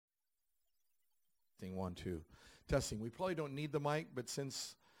Testing, 1, 2. Testing. We probably don't need the mic, but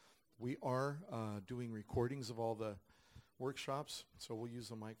since we are doing recordings of all the workshops, so we'll use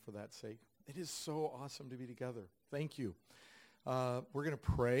the mic for that sake. It is so awesome to be together. Thank you. We're going to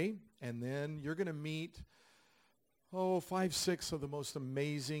pray, and then you're going to meet, 5, 6 of the most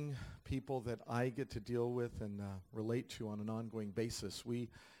amazing people that I get to deal with and relate to on an ongoing basis.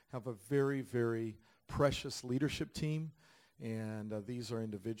 We have a very, very precious leadership team, and these are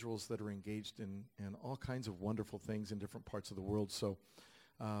individuals that are engaged in all kinds of wonderful things in different parts of the world. So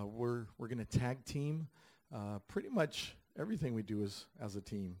we're going to tag team pretty much everything we do as a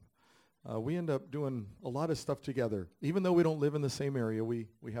team. We end up doing a lot of stuff together. Even though we don't live in the same area, we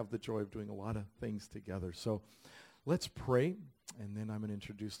have the joy of doing a lot of things together. So let's pray, and then I'm going to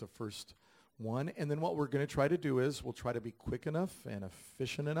introduce the first one. And then what we're going to try to do is we'll try to be quick enough and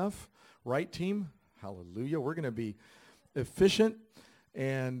efficient enough. Right, team? Hallelujah. We're going to be efficient,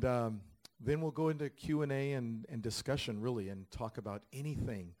 and then we'll go into Q&A and discussion, really, and talk about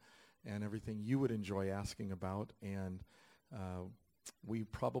anything and everything you would enjoy asking about. And we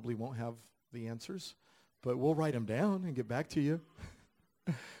probably won't have the answers, but we'll write them down and get back to you.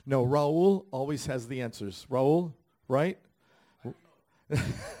 No, Raul always has the answers. Raul, right?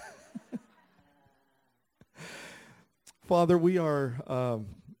 Father, we are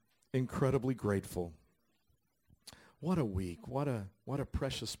incredibly grateful. What a week. What a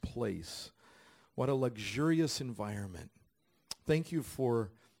precious place. What a luxurious environment. Thank you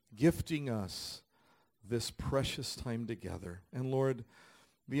for gifting us this precious time together. And Lord,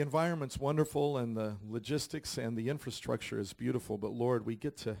 the environment's wonderful, and the logistics and the infrastructure is beautiful, but Lord, we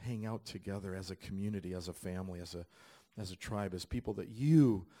get to hang out together as a community, as a family, as a tribe, as people that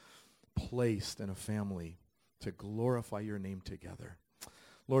you placed in a family to glorify your name together.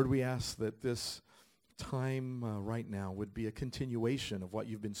 Lord, we ask that this time right now would be a continuation of what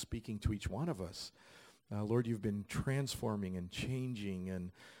you've been speaking to each one of us. Lord, you've been transforming and changing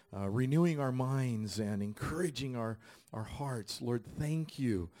and renewing our minds and encouraging our hearts. Lord, thank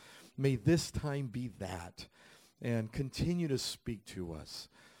you. May this time be that, and continue to speak to us.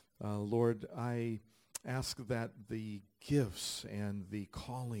 Lord, I ask that the gifts and the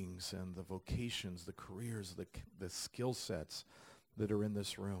callings and the vocations, the careers, the skill sets that are in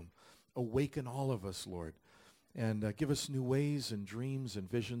this room, awaken all of us, Lord, and give us new ways and dreams and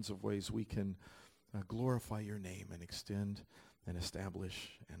visions of ways we can glorify your name and extend and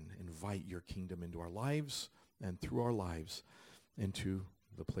establish and invite your kingdom into our lives and through our lives into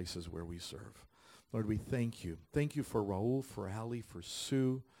the places where we serve. Lord, we thank you. Thank you for Raul, for Ali, for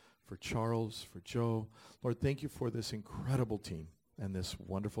Sue, for Charles, for Joe. Lord, thank you for this incredible team and this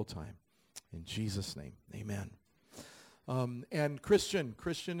wonderful time. In Jesus' name, amen. And Christian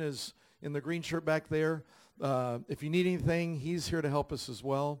is in the green shirt back there. If you need anything, he's here to help us as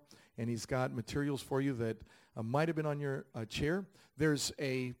well. And he's got materials for you that might have been on your chair. There's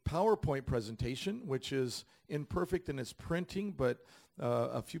a PowerPoint presentation, which is imperfect in its printing, but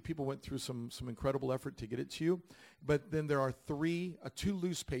a few people went through some incredible effort to get it to you. But then there are two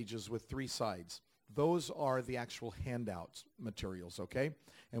loose pages with 3 sides. Those are the actual handouts materials, okay?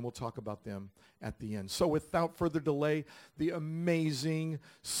 And we'll talk about them at the end. So without further delay, the amazing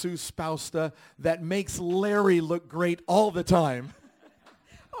Sue Spausta that makes Larry look great all the time.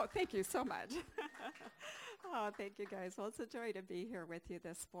 Oh, thank you so much. Oh, thank you, guys. Well, it's a joy to be here with you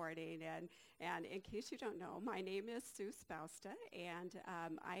this morning. And in case you don't know, my name is Sue Spausta, and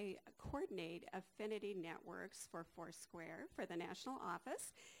I coordinate affinity networks for Foursquare for the national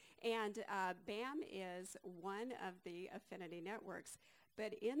office. And BAM is one of the affinity networks.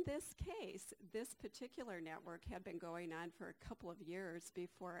 But in this case, this particular network had been going on for a couple of years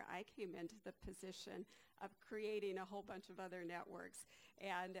before I came into the position of creating a whole bunch of other networks.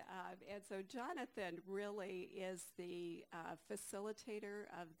 And so Jonathan really is the facilitator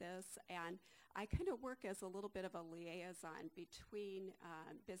of this, and I kind of work as a little bit of a liaison between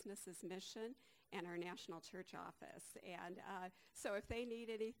Business's mission and our national church office. And so if they need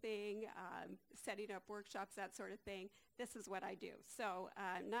anything, setting up workshops, that sort of thing, this is what I do. So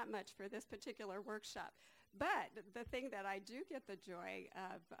not much for this particular workshop. But the thing that I do get the joy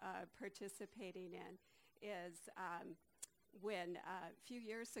of participating in is when a few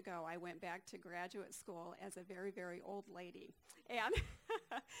years ago I went back to graduate school as a very, very old lady. And,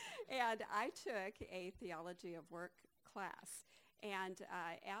 and I took a theology of work class. And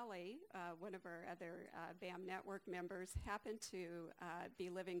Allie, one of our other BAM network members, happened to be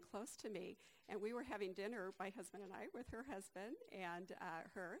living close to me. And we were having dinner, my husband and I, with her husband and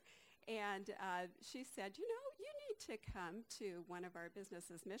her. And she said, you know, you need to come to one of our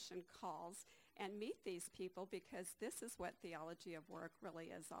Business's mission calls and meet these people, because this is what theology of work really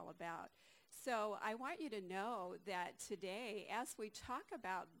is all about. So I want you to know that today, as we talk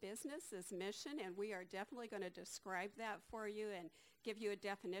about business as mission, and we are definitely going to describe that for you and give you a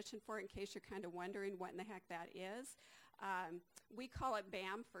definition for it in case you're kind of wondering what in the heck that is. We call it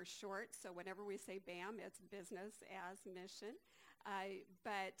BAM for short, so whenever we say BAM, it's business as mission.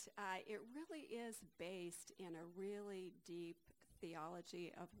 But it really is based in a really deep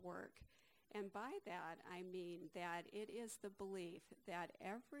theology of work. And by that, I mean that it is the belief that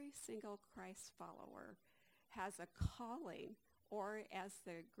every single Christ follower has a calling, or as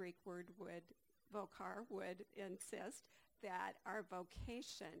the Greek word vokar would insist, that our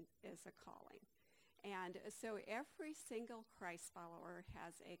vocation is a calling. And so every single Christ follower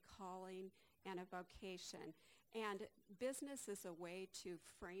has a calling and a vocation. And business is a way to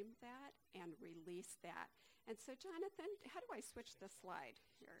frame that and release that. And so, Jonathan, how do I switch the slide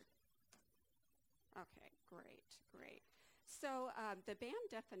here? Okay, great. So the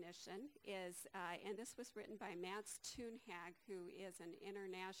BAM definition is, and this was written by Mats Thunhag, who is an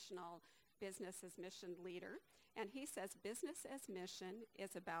international business as mission leader. And he says business as mission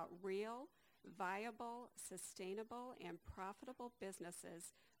is about real, viable, sustainable, and profitable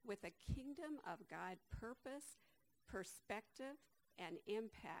businesses with a kingdom of God purpose, perspective, and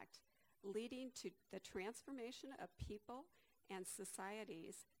impact, leading to the transformation of people and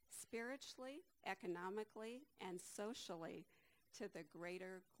societies spiritually, economically, and socially to the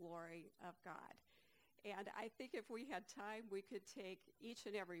greater glory of God. And I think if we had time, we could take each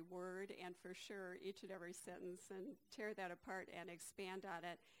and every word and for sure each and every sentence and tear that apart and expand on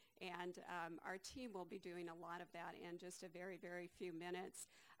it. And our team will be doing a lot of that in just a very, very few minutes.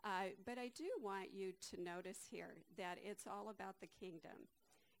 But I do want you to notice here that it's all about the kingdom.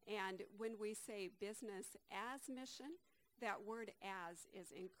 And when we say business as mission, that word as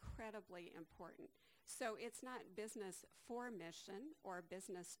is incredibly important. So it's not business for mission or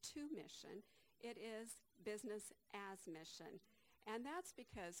business to mission. It is business as mission. And that's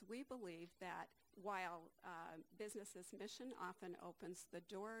because we believe that while business as mission often opens the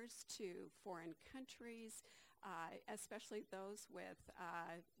doors to foreign countries, especially those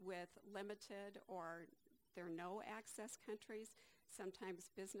with limited or there are no access countries, sometimes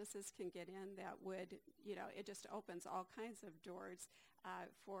businesses can get in that would, it just opens all kinds of doors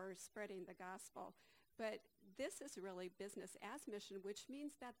for spreading the gospel. But this is really business as mission, which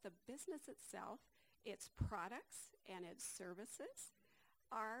means that the business itself, its products and its services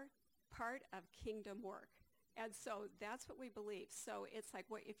are part of kingdom work. And so that's what we believe. So it's like,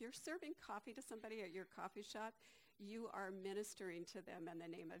 if you're serving coffee to somebody at your coffee shop, you are ministering to them in the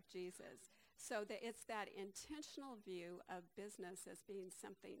name of Jesus. So that it's that intentional view of business as being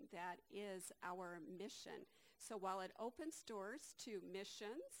something that is our mission. So while it opens doors to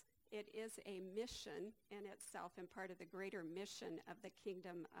missions, it is a mission in itself and part of the greater mission of the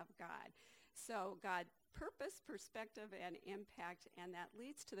kingdom of God. So God, purpose, perspective, and impact, and that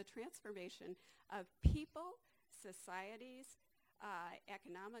leads to the transformation of people, societies,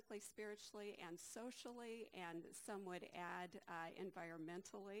 economically, spiritually, and socially, and some would add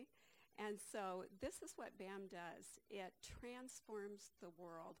environmentally. And so this is what BAM does. It transforms the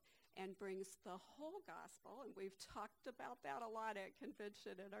world and brings the whole gospel, and we've talked about that a lot at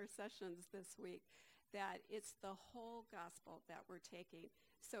convention in our sessions this week, that it's the whole gospel that we're taking.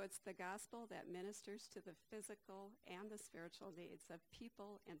 So it's the gospel that ministers to the physical and the spiritual needs of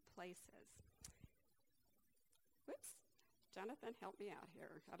people and places. Whoops. Jonathan, help me out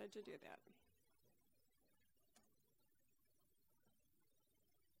here. How did you do that?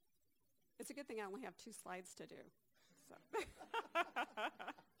 It's a good thing I only have 2 slides to do. So.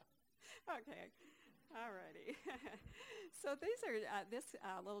 Okay. All righty. So these are this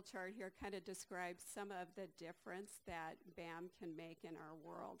little chart here kind of describes some of the difference that BAM can make in our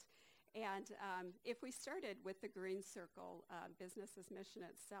world. And if we started with the green circle, business as mission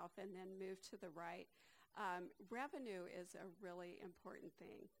itself, and then move to the right, revenue is a really important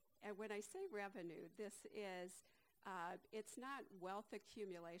thing. And when I say revenue, this is it's not wealth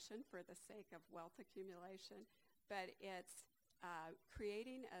accumulation for the sake of wealth accumulation, but it's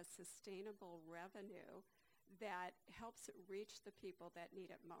creating a sustainable revenue that helps reach the people that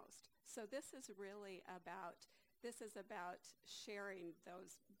need it most. So this is about sharing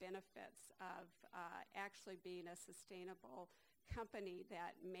those benefits of actually being a sustainable company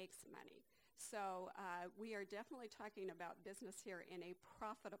that makes money. So we are definitely talking about business here in a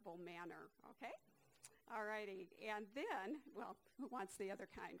profitable manner, okay? All righty, and then, well, who wants the other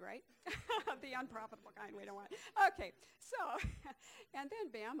kind, right? The unprofitable kind we don't want. Okay, so, and then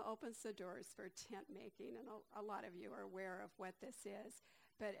BAM opens the doors for tent making, and a lot of you are aware of what this is,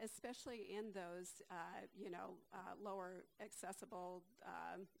 but especially in those, lower accessible,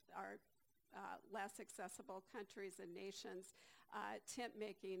 our less accessible countries and nations, tent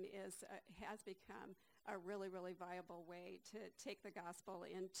making has become a really, really viable way to take the gospel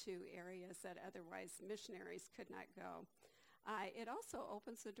into areas that otherwise missionaries could not go. It also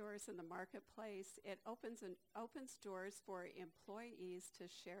opens the doors in the marketplace. It opens doors for employees to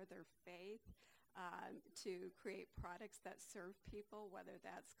share their faith, to create products that serve people, whether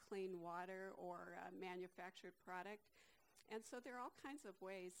that's clean water or a manufactured product. And so there are all kinds of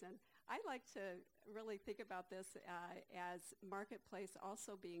ways. And I like to really think about this as marketplace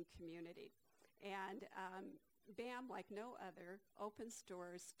also being community. And BAM, like no other, opens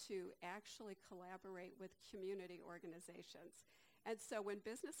doors to actually collaborate with community organizations. And so when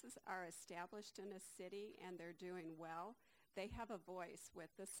businesses are established in a city and they're doing well, they have a voice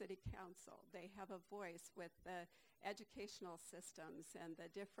with the city council. They have a voice with the educational systems and the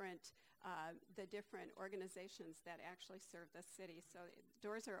different organizations that actually serve the city. So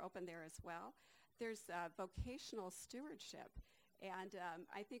doors are open there as well. There's vocational stewardship. And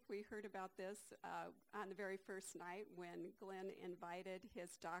I think we heard about this on the very first night when Glenn invited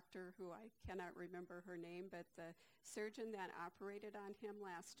his doctor, who I cannot remember her name, but the surgeon that operated on him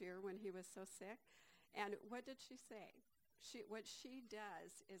last year when he was so sick. And what did she say? What she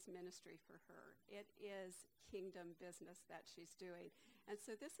does is ministry for her. It is kingdom business that she's doing. And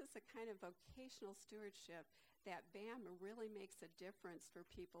so this is a kind of vocational stewardship that BAM really makes a difference for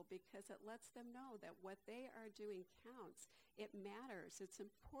people because it lets them know that what they are doing counts. It matters. It's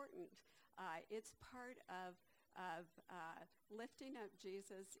important. It's part of lifting up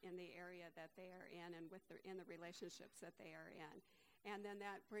Jesus in the area that they are in and in the relationships that they are in. And then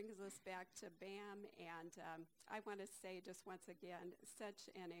that brings us back to BAM, and I want to say just once again, such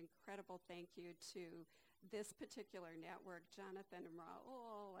an incredible thank you to this particular network, Jonathan and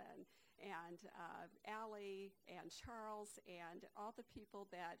Raul and Allie and Charles and all the people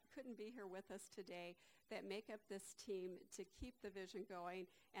that couldn't be here with us today that make up this team to keep the vision going,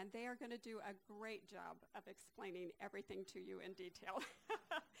 and they are going to do a great job of explaining everything to you in detail.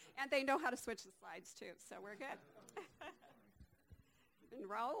 And they know how to switch the slides too, so we're good. And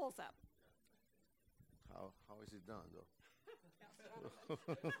Raul's up. How is it done, though?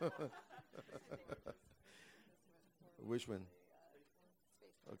 Which one?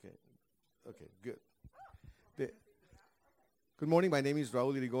 Okay, good. Good morning. My name is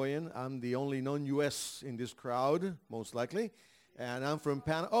Raul Irigoyen. I'm the only non-U.S. in this crowd, most likely. And I'm from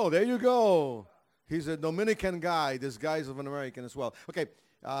Panama. Oh, there you go. He's a Dominican guy. This guy's of an American as well. Okay,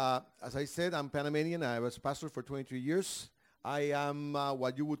 as I said, I'm Panamanian. I was pastor for 23 years. I am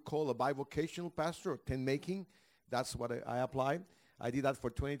what you would call a bivocational pastor, or tent making. That's what I apply. I did that for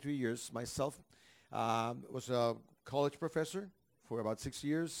 23 years myself. Was a college professor for about 6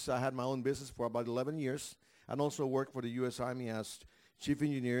 years. I had my own business for about 11 years, and also worked for the U.S. Army as chief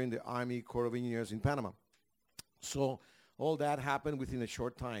engineer in the Army Corps of Engineers in Panama. So all that happened within a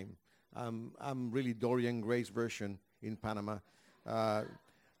short time. I'm really Dorian Gray's version in Panama.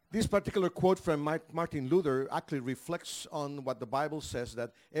 This particular quote from Martin Luther actually reflects on what the Bible says,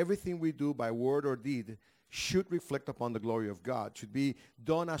 that everything we do by word or deed should reflect upon the glory of God, should be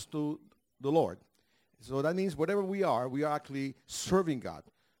done as to the Lord. So that means whatever we are actually serving God.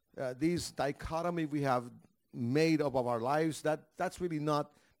 This dichotomy we have made up of our lives, that's really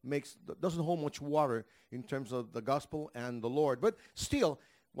doesn't hold much water in terms of the gospel and the Lord. But still,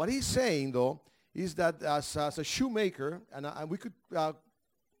 what he's saying, though, is that as a shoemaker, and we could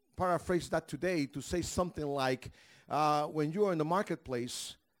paraphrase that today to say something like, when you are in the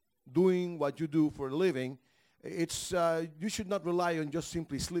marketplace doing what you do for a living, it's you should not rely on just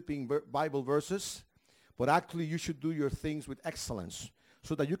simply slipping Bible verses, but actually you should do your things with excellence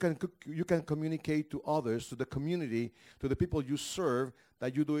so that you can communicate to others, to the community, to the people you serve,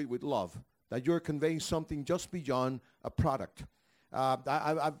 that you do it with love, that you're conveying something just beyond a product.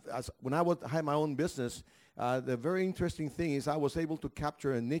 When I had my own business, the very interesting thing is I was able to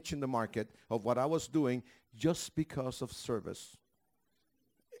capture a niche in the market of what I was doing just because of service.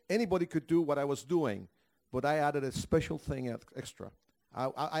 Anybody could do what I was doing, but I added a special thing extra.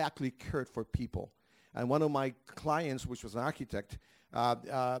 I actually cared for people. And one of my clients, which was an architect,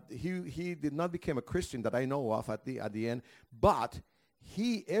 he did not become a Christian that I know of at the end, but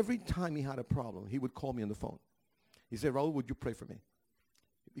every time he had a problem, he would call me on the phone. He said, Raul, would you pray for me?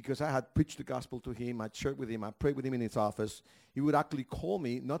 Because I had preached the gospel to him, I'd shared with him, I prayed with him in his office. He would actually call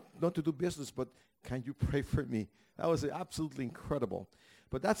me, not to do business, but can you pray for me? That was absolutely incredible.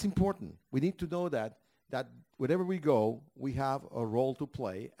 But that's important. We need to know that wherever we go, we have a role to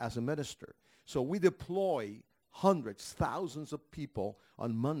play as a minister. So we deploy hundreds, thousands of people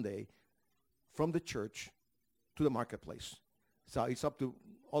on Monday from the church to the marketplace. So it's up to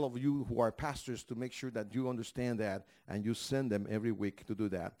all of you who are pastors to make sure that you understand that and you send them every week to do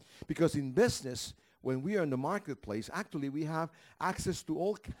that. Because in business, when we are in the marketplace, actually we have access to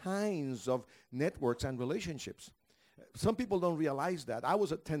all kinds of networks and relationships. Some people don't realize that. I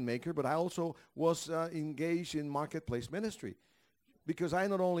was a tent maker, but I also was engaged in marketplace ministry, because I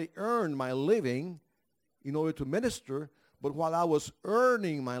not only earned my living in order to minister, but while I was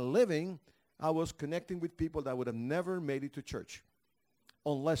earning my living, I was connecting with people that would have never made it to church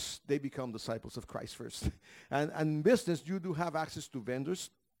unless they become disciples of Christ first. And in business, you do have access to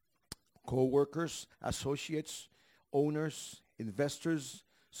vendors, co-workers, associates, owners, investors,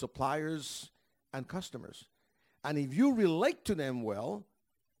 suppliers, and customers. And if you relate to them well,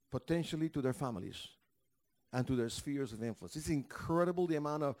 potentially to their families and to their spheres of influence. It's incredible the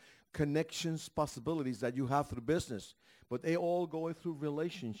amount of connections, possibilities that you have through business. But they all go through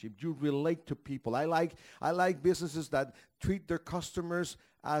relationship. You relate to people. I like businesses that treat their customers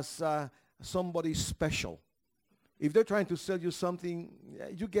as somebody special. If they're trying to sell you something,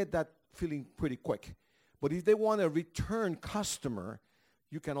 you get that feeling pretty quick. But if they want a return customer,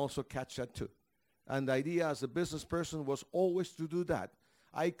 you can also catch that too. And the idea as a business person was always to do that.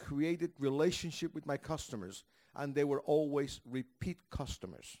 I created relationship with my customers, and they were always repeat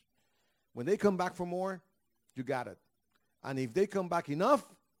customers. When they come back for more, you got it. And if they come back enough,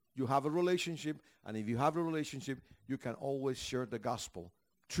 you have a relationship. And if you have a relationship, you can always share the gospel.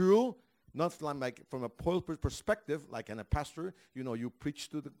 True, not like from a pulpit perspective, like in a pastor, you preach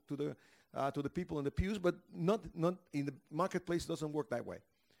to the people in the pews, but not in the marketplace. Doesn't work that way.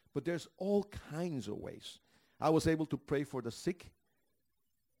 But there's all kinds of ways. I was able to pray for the sick,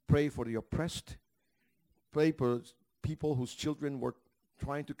 pray for the oppressed, pray for people whose children were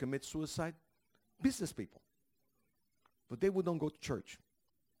trying to commit suicide, business people. But they wouldn't go to church.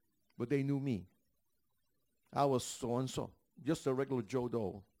 But they knew me. I was so-and-so, just a regular Joe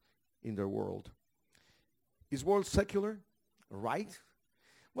Doe in their world. Is world secular? Right?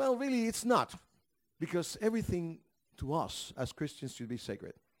 Well, really, it's not. Because everything to us as Christians should be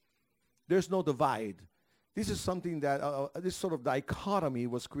sacred. There's no divide. This is something that, this sort of dichotomy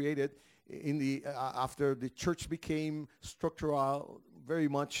was created in the after the church became structural very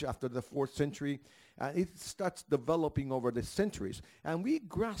much after the 4th century. It starts developing over the centuries. And we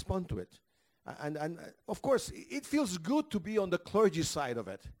grasp onto it. And of course, it feels good to be on the clergy side of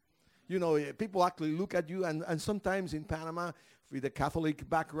it. People actually look at you, and sometimes in Panama, with a Catholic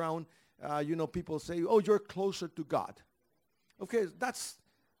background, people say, oh, you're closer to God. Okay,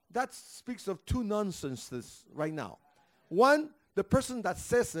 that speaks of two nonsenses right now. One, the person that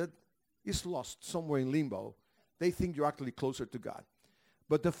says it is lost somewhere in limbo. They think you're actually closer to God.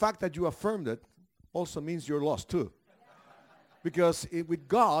 But the fact that you affirmed it also means you're lost too. Because with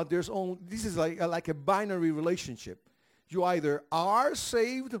God, this is like a binary relationship. You either are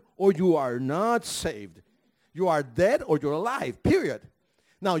saved or you are not saved. You are dead or you're alive, period.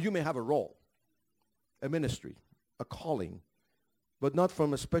 Now, you may have a role, a ministry, a calling, but not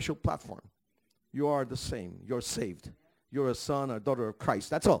from a special platform. You are the same. You're saved. You're a son or daughter of Christ.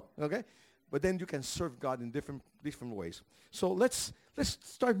 That's all, okay? But then you can serve God in different ways. So let's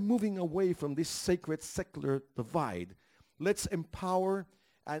start moving away from this sacred secular divide. Let's empower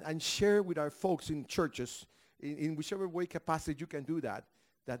and share with our folks in churches, in whichever way capacity you can do that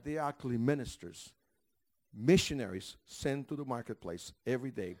they are actually ministers, missionaries sent to the marketplace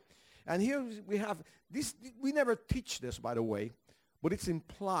every day. And here we have this. We never teach this, by the way, but it's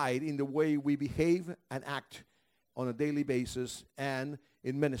implied in the way we behave and act on a daily basis and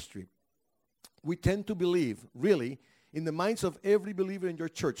in ministry. We tend to believe, really, in the minds of every believer in your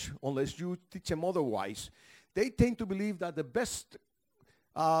church, unless you teach them otherwise, they tend to believe that the best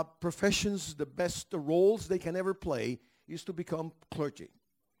professions, the best roles they can ever play is to become clergy.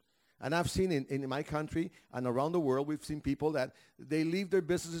 And I've seen in my country and around the world, we've seen people that they leave their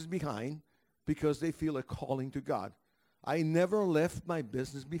businesses behind because they feel a calling to God. I never left my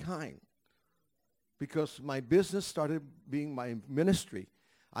business behind because my business started being my ministry.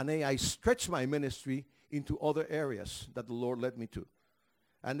 And I stretched my ministry into other areas that the Lord led me to.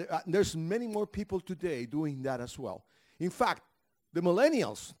 And there's many more people today doing that as well. In fact, the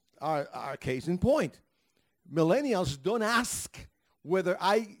millennials are a case in point. Millennials don't ask whether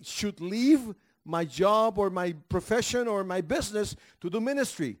I should leave my job or my profession or my business to do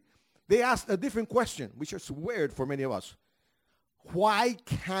ministry. They ask a different question, which is weird for many of us. Why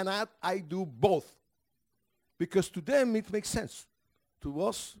cannot I do both? Because to them it makes sense. To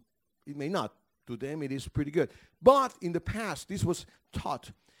us, it may not. To them, it is pretty good. But in the past, this was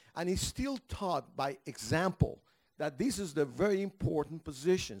taught, and it's still taught by example, that this is the very important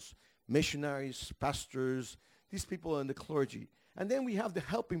positions. Missionaries, pastors, these people in the clergy. And then we have the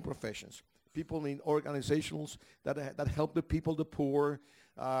helping professions, people in organizations that help the people, the poor,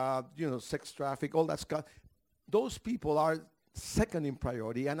 sex traffic, all that stuff. Those people are second in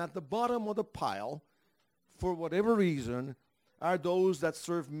priority, and at the bottom of the pile, for whatever reason, are those that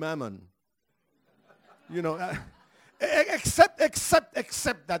serve mammon. Except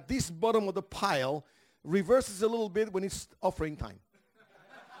that this bottom of the pile reverses a little bit when it's offering time.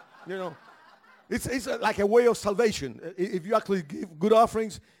 It's like a way of salvation. If you actually give good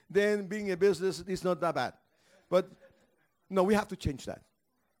offerings, then being a business is not that bad. But no, we have to change that.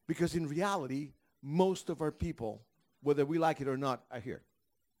 Because in reality, most of our people, whether we like it or not, are here.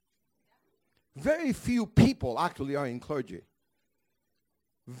 Very few people actually are in clergy.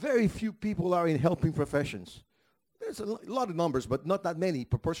 Very few people are in helping professions. There's a lot of numbers, but not that many,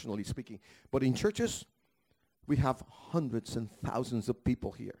 proportionally speaking. But in churches, we have hundreds and thousands of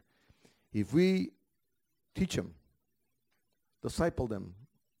people here. If we teach them, disciple them,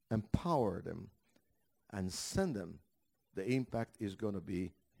 empower them, and send them, the impact is going to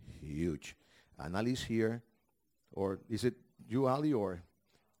be huge. And Ali's here, or is it you, Ali, or?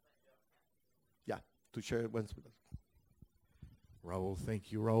 Yeah, to share it with us. Raul,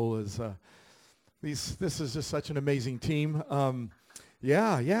 thank you. Raul is, this is just such an amazing team.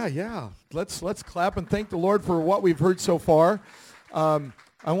 Yeah. Let's clap and thank the Lord for what we've heard so far.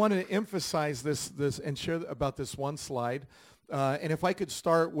 I want to emphasize this and share about this one slide. And if I could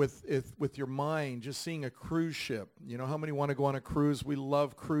start with your mind, just seeing a cruise ship. How many want to go on a cruise? We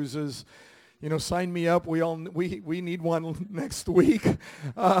love cruises. Sign me up. We need one next week.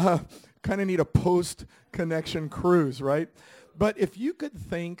 Kind of need a post-connection cruise, right? But if you could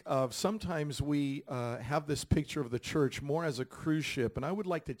think of, sometimes we have this picture of the church more as a cruise ship, and I would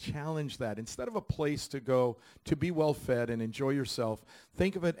like to challenge that. Instead of a place to go to be well fed and enjoy yourself,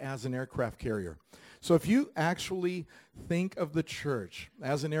 think of it as an aircraft carrier. So if you actually think of the church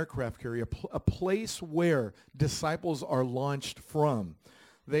as an aircraft carrier, a place where disciples are launched from,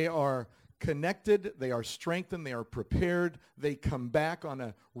 they are connected, they are strengthened, they are prepared, they come back on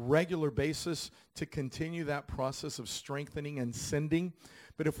a regular basis to continue that process of strengthening and sending.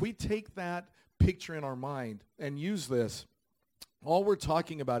 But if we take that picture in our mind and use this, all we're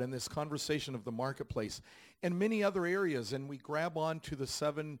talking about in this conversation of the marketplace and many other areas, and we grab on to the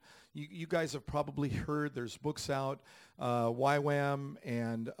 7, you guys have probably heard, there's books out, YWAM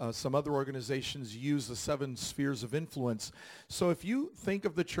and some other organizations use the 7 spheres of influence. So if you think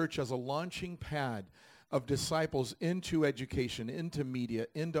of the church as a launching pad of disciples into education, into media,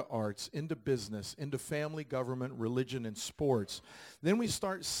 into arts, into business, into family, government, religion, and sports, then we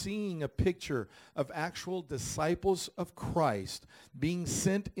start seeing a picture of actual disciples of Christ being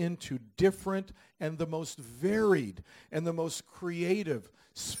sent into different and the most varied and the most creative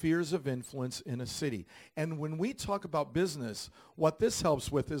spheres of influence in a city. And when we talk about business, what this helps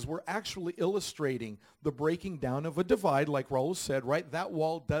with is we're actually illustrating the breaking down of a divide, like Raul said, right? That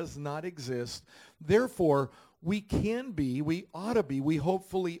wall does not exist. Therefore, we ought to be, we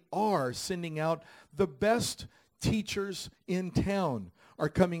hopefully are sending out the best teachers in town are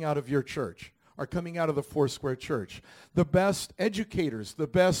coming out of your church, are coming out of the Foursquare Church. The best educators, the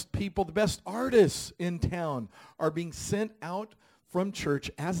best people, the best artists in town are being sent out from church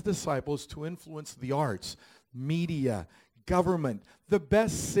as disciples to influence the arts, media, government. The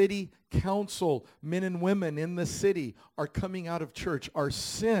best city council men and women in the city are coming out of church, are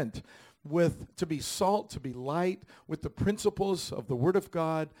sent to be salt, to be light, with the principles of the Word of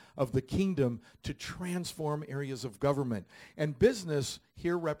God, of the kingdom, to transform areas of government. And business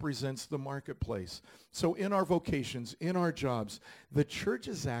here represents the marketplace. So in our vocations, in our jobs, the church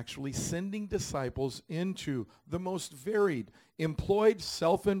is actually sending disciples into the most varied, employed,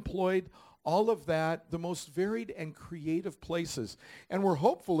 self-employed, all of that, the most varied and creative places. And we're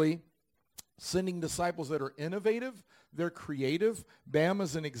hopefully sending disciples that are innovative, they're creative. BAM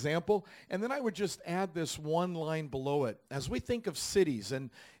is an example. And then I would just add this one line below it. As we think of cities and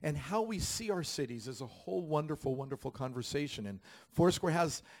how we see our cities is a whole wonderful, wonderful conversation. And Foursquare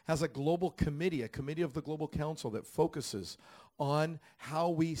has a global committee, a committee of the Global Council that focuses on how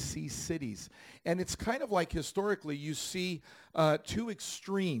we see cities. And it's kind of like historically you see 2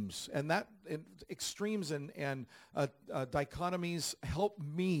 extremes, and extremes and dichotomies help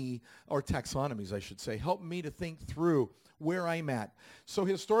me, or taxonomies I should say, help me to think through where I'm at. So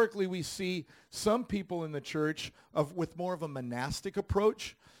historically we see some people in the church with more of a monastic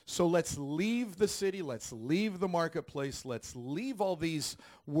approach. So let's leave the city, let's leave the marketplace, let's leave all these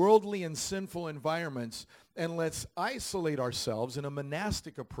worldly and sinful environments, and let's isolate ourselves in a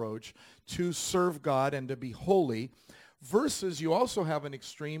monastic approach to serve God and to be holy, versus you also have an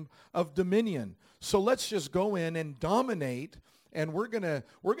extreme of dominion. So let's just go in and dominate and we're gonna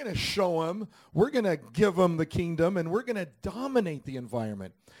show them, we're gonna give them the kingdom, and we're gonna dominate the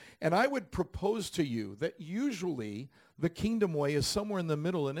environment. And I would propose to you that usually the kingdom way is somewhere in the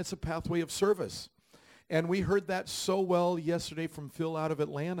middle, and it's a pathway of service. And we heard that so well yesterday from Phil out of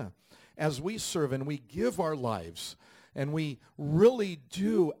Atlanta. As we serve and we give our lives, and we really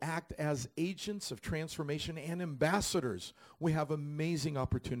do act as agents of transformation and ambassadors, we have amazing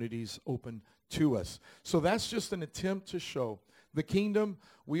opportunities open to us. So that's just an attempt to show the kingdom.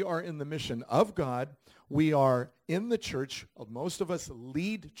 We are in the mission of God. We are in the church. Most of us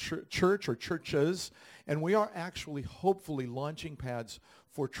lead church or churches, and we are actually hopefully launching pads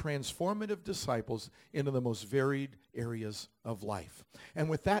for transformative disciples into the most varied areas of life. And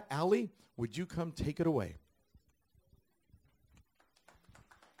with that, Allie, would you come take it away?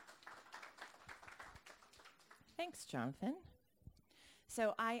 Thanks, Jonathan.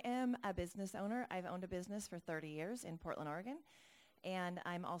 So I am a business owner. I've owned a business for 30 years in Portland, Oregon, and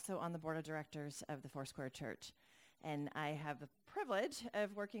I'm also on the board of directors of the Foursquare Church. And I have the privilege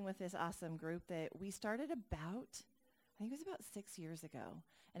of working with this awesome group that we started about, I think it was about 6 years ago.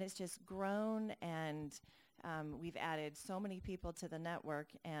 And it's just grown, and we've added so many people to the network,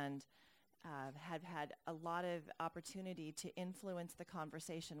 and have had a lot of opportunity to influence the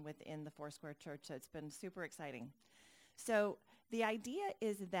conversation within the Foursquare Church. So it's been super exciting. So the idea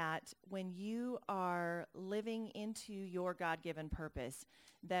is that when you are living into your God-given purpose,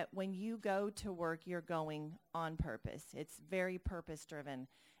 that when you go to work, you're going on purpose. It's very purpose-driven,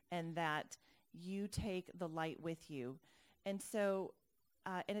 and that you take the light with you. And so,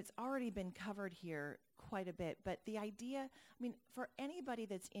 and it's already been covered here quite a bit, but the idea, I mean, for anybody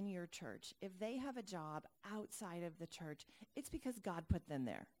that's in your church, if they have a job outside of the church, it's because God put them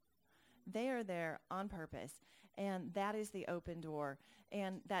there. They are there on purpose, and that is the open door.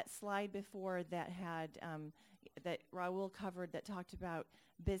 And that slide before that had, that Raul covered, that talked about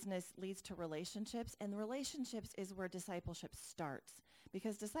business leads to relationships, and the relationships is where discipleship starts,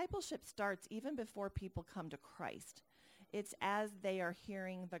 because discipleship starts even before people come to Christ. It's as they are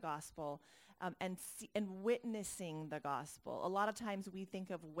hearing the gospel and witnessing the gospel. A lot of times we think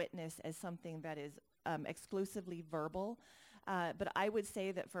of witness as something that is exclusively verbal, but I would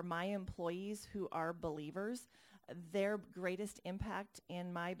say that for my employees who are believers, their greatest impact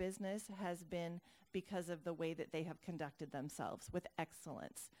in my business has been because of the way that they have conducted themselves with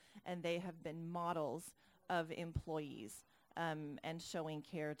excellence, and they have been models of employees and showing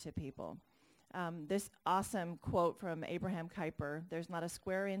care to people. This awesome quote from Abraham Kuyper: "There's not a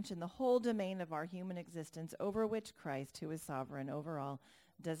square inch in the whole domain of our human existence over which Christ, who is sovereign over all,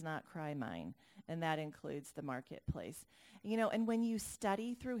 does not cry mine." And that includes the marketplace. You know, and when you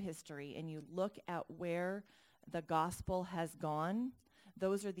study through history and you look at where the gospel has gone,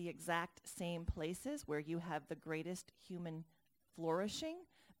 those are the exact same places where you have the greatest human flourishing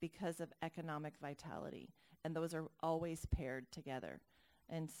because of economic vitality. And those are always paired together.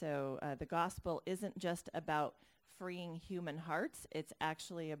 And so the gospel isn't just about freeing human hearts, it's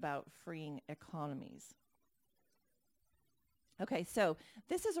actually about freeing economies. Okay, so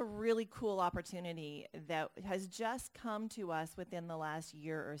this is a really cool opportunity that has just come to us within the last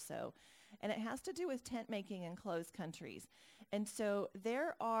year or so. And it has to do with tent making in closed countries. And so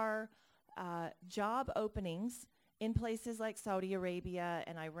there are job openings in places like Saudi Arabia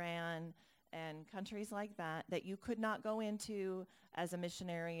and Iran and countries like that that you could not go into as a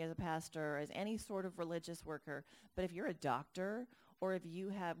missionary, as a pastor, as any sort of religious worker. But if you're a doctor, or if you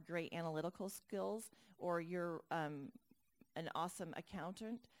have great analytical skills, or you're an awesome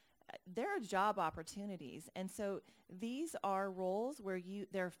accountant, there are job opportunities. And so these are roles where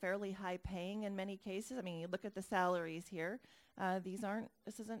they're fairly high paying in many cases. I mean, you look at the salaries here.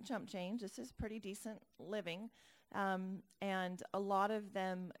 This isn't chump change. This is pretty decent living. And a lot of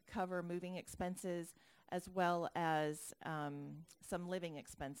them cover moving expenses as well as some living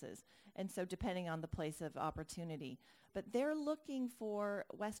expenses. And so depending on the place of opportunity. But they're looking for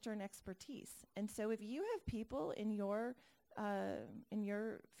Western expertise. And so if you have people in your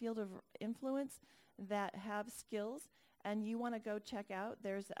field of influence that have skills and you want to go check out,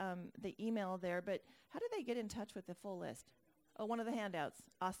 there's the email there. But how do they get in touch with the full list? Oh, one of the handouts.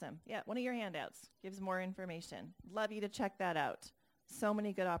 Awesome. Yeah, one of your handouts gives more information. Love you to check that out. So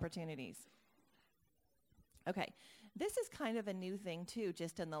many good opportunities. Okay, this is kind of a new thing too,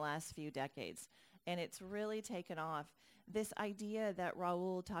 just in the last few decades, and it's really taken off. This idea that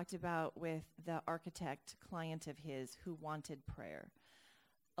Raul talked about with the architect client of his who wanted prayer.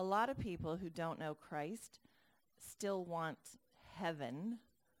 A lot of people who don't know Christ still want heaven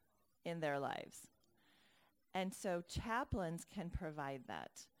in their lives. And so chaplains can provide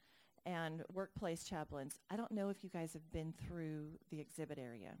that. and workplace chaplains. I don't know if you guys have been through the exhibit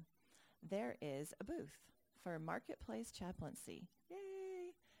area. There is a booth for Marketplace Chaplaincy. Yay!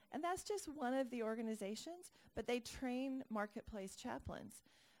 And that's just one of the organizations, but they train Marketplace chaplains.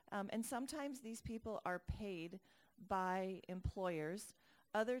 And sometimes these people are paid by employers.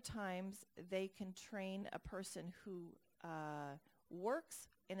 Other times they can train a person who works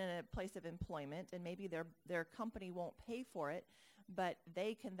in a place of employment, and maybe their company won't pay for it, but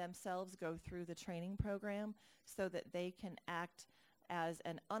they can themselves go through the training program so that they can act as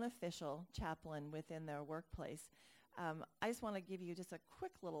an unofficial chaplain within their workplace. I just want to give you just a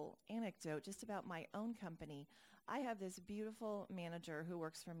quick little anecdote just about my own company. I have this beautiful manager who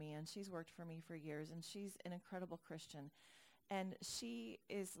works for me, and she's worked for me for years, and she's an incredible Christian. And she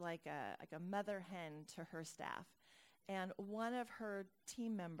is like a mother hen to her staff. And one of her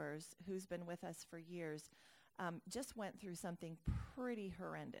team members who's been with us for years just went through something pretty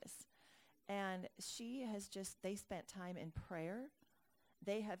horrendous. And they spent time in prayer.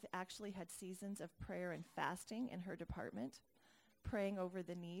 They have actually had seasons of prayer and fasting in her department, praying over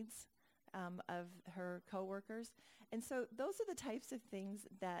the needs of her coworkers. And so those are the types of things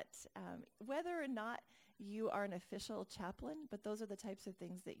that, whether or not you are an official chaplain, but those are the types of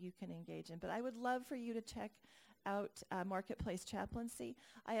things that you can engage in. But I would love for you to check out Marketplace Chaplaincy.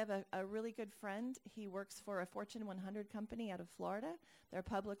 I have a really good friend. He works for a Fortune 100 company out of Florida. They're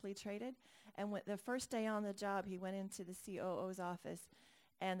publicly traded. And the first day on the job, he went into the COO's office,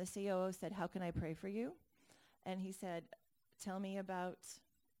 and the COO said, "How can I pray for you?" And he said, "Tell me about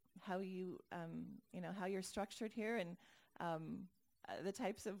how how you're structured here and the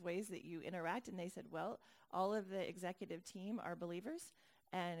types of ways that you interact." And they said, "Well, all of the executive team are believers,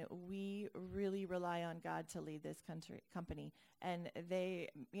 and we really rely on God to lead this company. And they,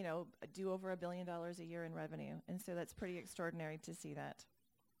 do over $1 billion a year in revenue." And so that's pretty extraordinary to see that.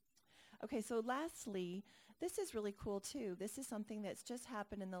 Okay, so lastly, this is really cool too. This is something that's just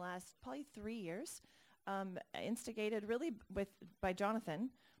happened in the last probably 3 years, instigated really by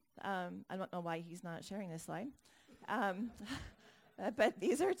Jonathan. I don't know why he's not sharing this slide. But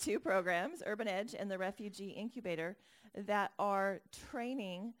these are two programs, Urban Edge and the Refugee Incubator, that are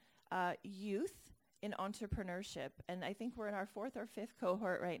training youth in entrepreneurship. And I think we're in our 4th or 5th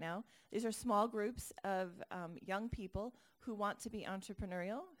cohort right now. These are small groups of young people who want to be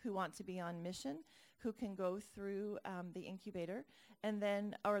entrepreneurial, who want to be on mission, who can go through the incubator, and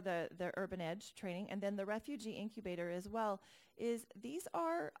then, or the Urban Edge training. And then the Refugee Incubator as well these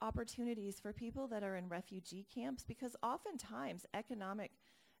are opportunities for people that are in refugee camps, because oftentimes economic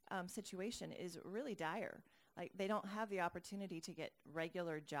situation is really dire. Like, they don't have the opportunity to get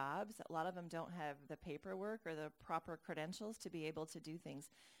regular jobs. A lot of them don't have the paperwork or the proper credentials to be able to do things.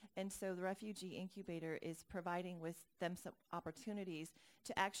 And so the Refugee Incubator is providing with them some opportunities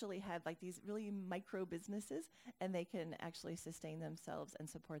to actually have like these really micro businesses, and they can actually sustain themselves and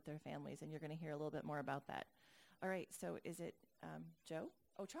support their families. And you're going to hear a little bit more about that. All right, so is it Joe?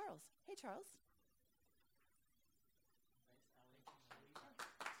 Oh, Charles. Hey, Charles.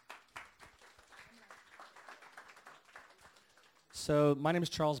 So my name is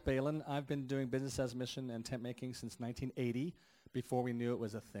Charles Balin. I've been doing business as mission and tent making since 1980, before we knew it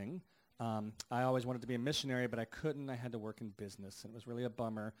was a thing. I always wanted to be a missionary, but I couldn't. I had to work in business, and it was really a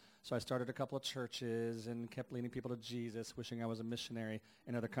bummer. So I started a couple of churches and kept leading people to Jesus, wishing I was a missionary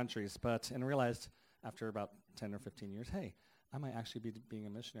in other countries, and realized after about 10 or 15 years, hey, I might actually be being a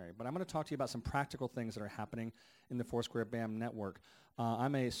missionary. But I'm going to talk to you about some practical things that are happening in the Foursquare BAM network.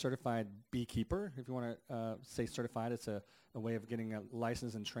 I'm a certified beekeeper. If you want to say certified, it's a way of getting a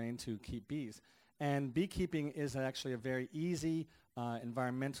license and trained to keep bees. And beekeeping is actually a very easy,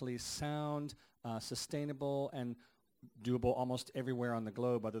 environmentally sound, sustainable, and doable almost everywhere on the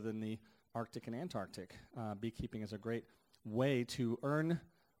globe other than the Arctic and Antarctic. Beekeeping is a great way to earn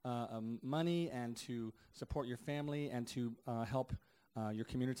money and to support your family and to help your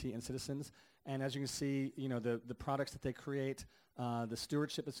community and citizens. And as you can see, the products that they create, the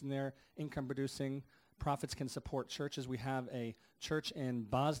stewardship that's in there, income producing, profits can support churches. We have a church in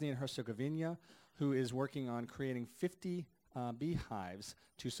Bosnia and Herzegovina who is working on creating 50 beehives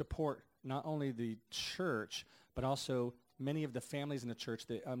to support not only the church, but also many of the families in the church.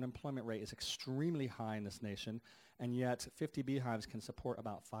 The unemployment rate is extremely high in this nation, and yet 50 beehives can support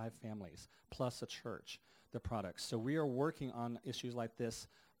about 5 families, plus a church, the products. So we are working on issues like this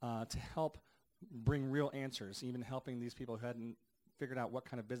to help bring real answers, even helping these people who hadn't figured out what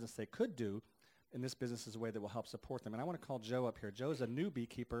kind of business they could do. And this business is a way that will help support them. And I want to call Joe up here. Joe is a new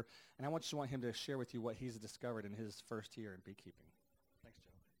beekeeper, and I want him to share with you what he's discovered in his first year in beekeeping. Thanks,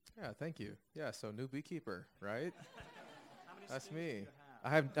 Joe. Yeah, thank you. Yeah, so new beekeeper, right? How many That's students me. do you have?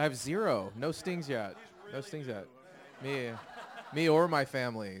 I have zero. No stings yet. No stings yet. Me or my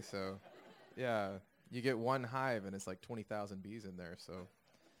family. So, yeah, you get one hive and it's like 20,000 bees in there.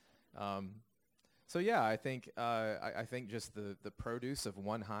 So yeah, I think I think just the produce of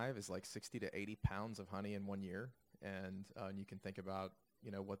one hive is like 60 to 80 pounds of honey in 1 year, and you can think about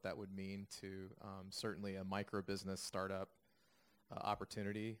what that would mean to certainly a micro business startup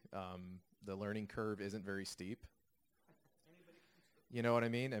opportunity. The learning curve isn't very steep. You know what I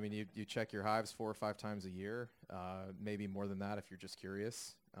mean? I mean, you check your hives 4 or 5 times a year, maybe more than that if you're just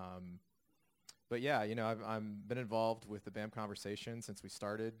curious. But yeah, I've been involved with the BAM conversation since we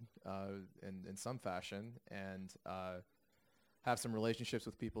started in some fashion, and have some relationships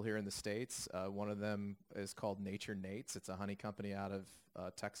with people here in the States. One of them is called Nature Nates. It's a honey company out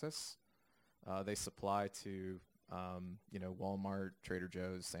of Texas. They supply to Walmart, Trader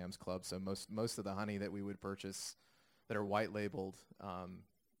Joe's, Sam's Club. So most of the honey that we would purchase that are white labeled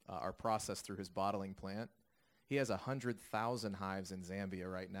are processed through his bottling plant. He has 100,000 hives in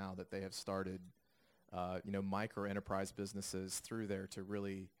Zambia right now that they have started, micro enterprise businesses through there to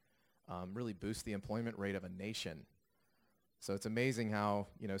really boost the employment rate of a nation. So it's amazing how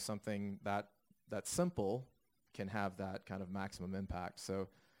something that simple can have that kind of maximum impact. So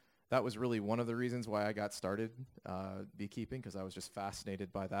that was really one of the reasons why I got started beekeeping, because I was just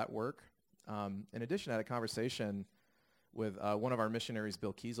fascinated by that work. In addition, I had a conversation with one of our missionaries,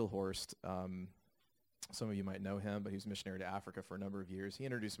 Bill Kieselhorst. Some of you might know him, but he was a missionary to Africa for a number of years. He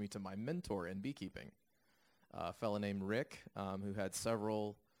introduced me to my mentor in beekeeping, a fellow named Rick, who had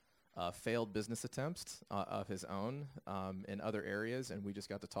several failed business attempts of his own in other areas, and we just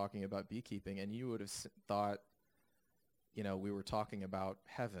got to talking about beekeeping, and you would have thought, we were talking about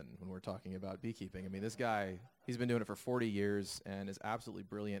heaven when we're talking about beekeeping. I mean, this guy, he's been doing it for 40 years and is absolutely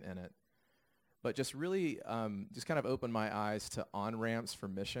brilliant in it. But just really just kind of opened my eyes to on-ramps for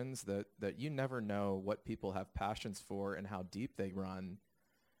missions that you never know what people have passions for and how deep they run.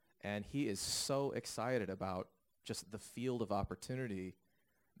 And he is so excited about just the field of opportunity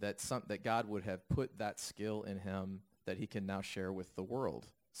that God would have put that skill in him that he can now share with the world.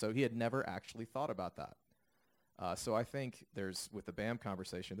 So he had never actually thought about that. So I think with the BAM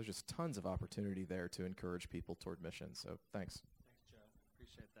conversation, there's just tons of opportunity there to encourage people toward missions. So thanks. Thanks, Joe.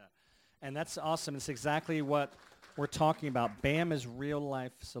 Appreciate that. And that's awesome. It's exactly what we're talking about. BAM is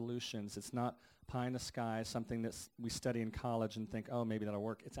real-life solutions. It's not pie in the sky, something that we study in college and think, oh, maybe that'll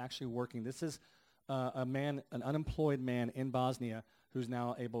work. It's actually working. This is an unemployed man in Bosnia who's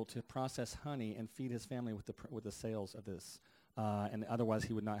now able to process honey and feed his family with the sales of this. And otherwise,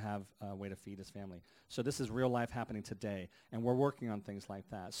 he would not have a way to feed his family. So this is real life happening today, and we're working on things like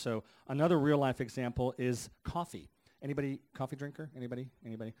that. So another real-life example is coffee. Anybody coffee drinker? Anybody?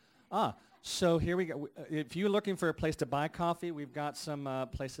 So here we go. If you're looking for a place to buy coffee, we've got some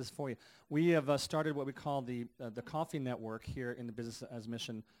places for you. We have started what we call the coffee network here in the Business as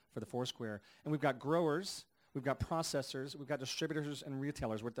Mission for the Foursquare. And we've got growers, we've got processors, we've got distributors and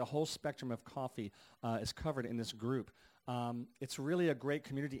retailers, where the whole spectrum of coffee is covered in this group. It's really a great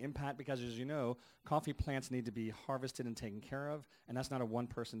community impact because, as you know, coffee plants need to be harvested and taken care of, and that's not a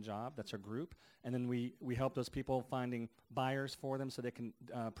one-person job. That's a group. And then we help those people finding buyers for them so they can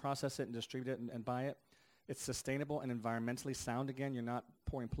process it and distribute it and buy it. It's sustainable and environmentally sound. Again, you're not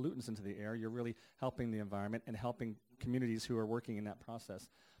pouring pollutants into the air. You're really helping the environment and helping communities who are working in that process.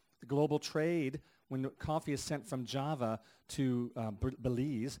 The global trade, when coffee is sent from Java to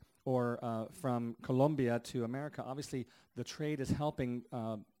Belize, or from Colombia to America, obviously the trade is helping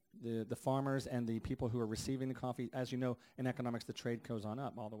the farmers and the people who are receiving the coffee. As you know, in economics, the trade goes on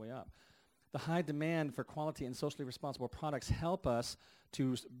up, all the way up. The high demand for quality and socially responsible products help us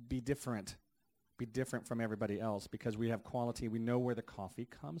to be different from everybody else because we have quality. We know where the coffee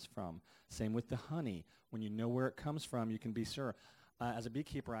comes from. Same with the honey. When you know where it comes from, you can be sure. As a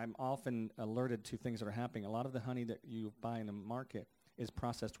beekeeper, I'm often alerted to things that are happening. A lot of the honey that you buy in the market is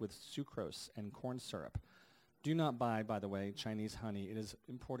processed with sucrose and corn syrup. Do not buy, by the way, Chinese honey. It is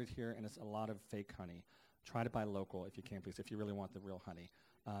imported here, and it's a lot of fake honey. Try to buy local if you can, please, if you really want the real honey.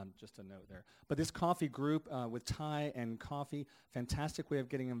 Just a note there. But this coffee group with Thai and coffee, fantastic way of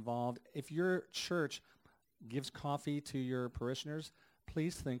getting involved. If your church gives coffee to your parishioners,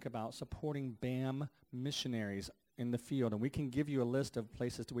 please think about supporting BAM missionaries in the field. And we can give you a list of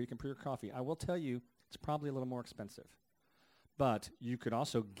places where you can procure coffee. I will tell you, it's probably a little more expensive. But you could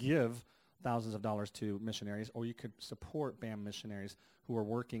also give thousands of dollars to missionaries, or you could support BAM missionaries who are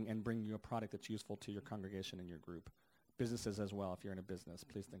working and bring you a product that's useful to your congregation and your group. Businesses as well, if you're in a business,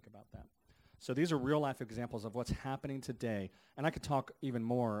 please think about that. So these are real-life examples of what's happening today. And I could talk even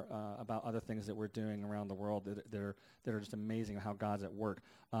more about other things that we're doing around the world that are just amazing how God's at work.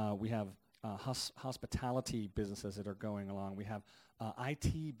 We have hospitality businesses that are going along. We have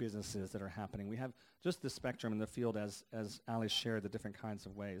IT businesses that are happening. We have just the spectrum in the field as Ali shared, the different kinds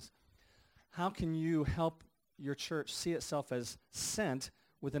of ways. How can you help your church see itself as sent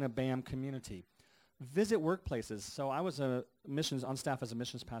within a BAM community? Visit workplaces. So I was on staff as a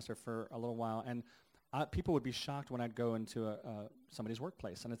missions pastor for a little while, and people would be shocked when I'd go into somebody's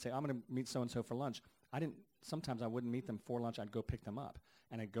workplace, and I'd say, I'm going to meet so-and-so for lunch. Sometimes I wouldn't meet them for lunch. I'd go pick them up,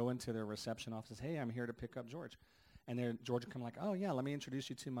 and I'd go into their reception office, hey, I'm here to pick up George. And George would come like, oh, yeah, let me introduce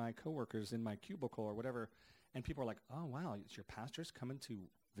you to my coworkers in my cubicle or whatever. And people are like, oh, wow, it's your pastor's coming to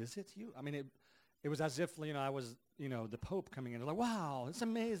visit you? I mean, it was as if, I was, the Pope coming in. They're like, wow, it's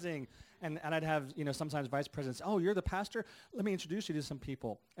amazing. And I'd have, sometimes vice presidents, oh, you're the pastor? Let me introduce you to some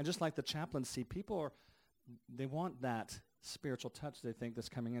people. And just like the chaplaincy, they want that spiritual touch, they think, that's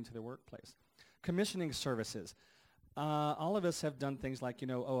coming into their workplace. Commissioning services. All of us have done things like,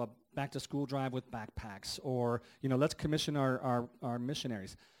 a back-to-school drive with backpacks, or, let's commission our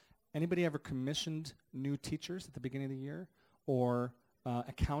missionaries. Anybody ever commissioned new teachers at the beginning of the year, or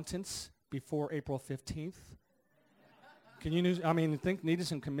accountants before April 15th? Can you needed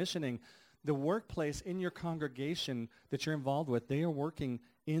some commissioning. The workplace in your congregation that you're involved with, they are working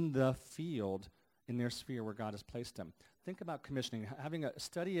in the field, in their sphere where God has placed them. Think about commissioning,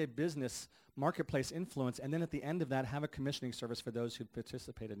 study a business marketplace influence, and then at the end of that, have a commissioning service for those who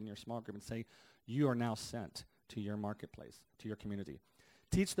participated in your small group and say, you are now sent to your marketplace, to your community.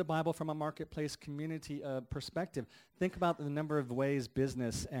 Teach the Bible from a marketplace community perspective. Think about the number of ways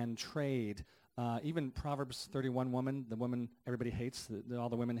business and trade, even Proverbs 31 woman, the woman everybody hates, all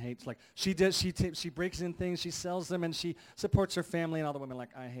the women hate. Like she breaks in things, she sells them, and she supports her family, and all the women are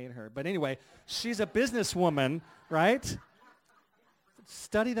like, I hate her. But anyway, she's a businesswoman, right?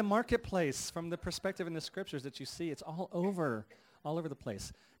 Study the marketplace from the perspective in the scriptures that you see. It's all over the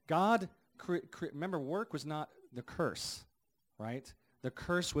place. God, remember, work was not the curse, right? The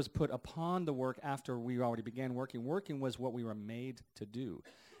curse was put upon the work after we already began working. Working was what we were made to do.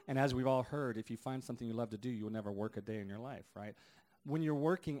 And as we've all heard, if you find something you love to do, you will never work a day in your life, right? When you're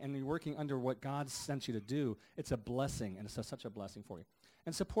working and you're working under what God sent you to do, it's a blessing, and it's such a blessing for you.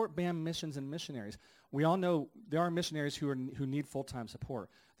 And support BAM missions and missionaries. We all know there are missionaries who need full-time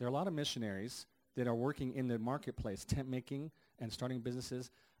support. There are a lot of missionaries that are working in the marketplace, tent making and starting businesses.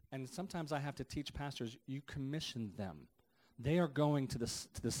 And sometimes I have to teach pastors, you commission them. They are going to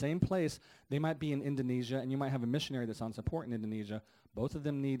the same place. They might be in Indonesia, and you might have a missionary that's on support in Indonesia. Both of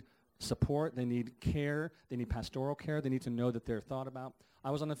them need support. They need care. They need pastoral care. They need to know that they're thought about.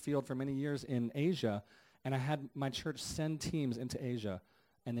 I was on the field for many years in Asia, and I had my church send teams into Asia,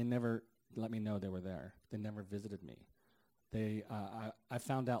 and they never let me know they were there. They never visited me. I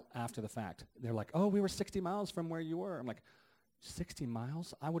found out after the fact. They're like, oh, we were 60 miles from where you were. I'm like, 60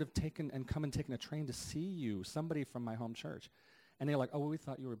 miles? I would have taken a train to see you, somebody from my home church. And they're like, oh, well, we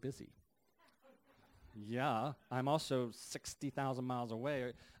thought you were busy. Yeah, I'm also 60,000 miles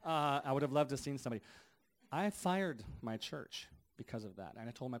away. I would have loved to have seen somebody. I fired my church because of that. And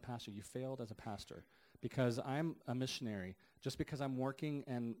I told my pastor, you failed as a pastor because I'm a missionary. Just because I'm working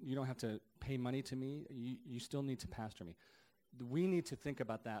and you don't have to pay money to me, you still need to pastor me. We need to think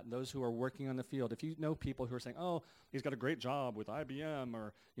about that. Those who are working on the field, if you know people who are saying, oh, he's got a great job with IBM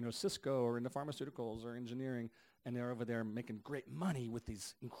or Cisco or in the pharmaceuticals or engineering, and they're over there making great money with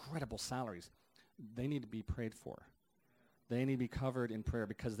these incredible salaries, they need to be prayed for. They need to be covered in prayer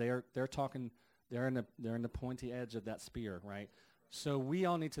because they're in the pointy edge of that spear, right? So we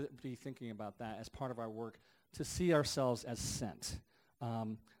all need to be thinking about that as part of our work to see ourselves as sent.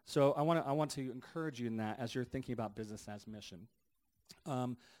 So I want to encourage you in that as you're thinking about business as mission.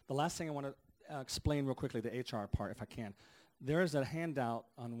 The last thing I want to explain real quickly, the HR part, if I can. There is a handout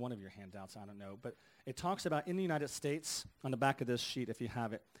on one of your handouts, I don't know, but it talks about in the United States, on the back of this sheet, if you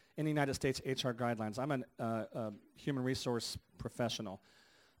have it, in the United States HR guidelines. I'm a human resource professional.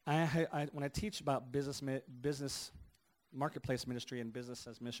 When I teach about business marketplace ministry and business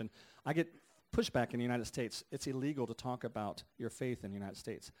as mission, I get pushback in the United States. It's illegal to talk about your faith in the United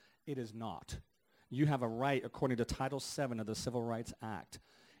States. It is not. You have a right according to Title VII of the Civil Rights Act.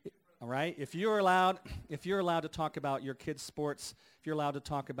 All right? If you're allowed to talk about your kids' sports, if you're allowed to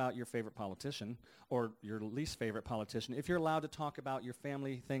talk about your favorite politician or your least favorite politician, if you're allowed to talk about your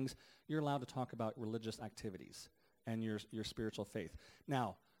family things, you're allowed to talk about religious activities and your spiritual faith.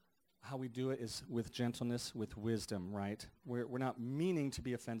 Now, how we do it is with gentleness, with wisdom, right? We're not meaning to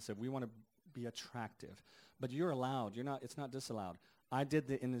be offensive. We want to be attractive. But you're allowed. It's not disallowed. I did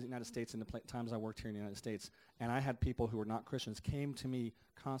in the United States in the times I worked here in the United States, and I had people who were not Christians came to me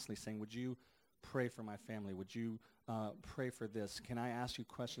constantly saying, would you pray for my family? Would you pray for this? Can I ask you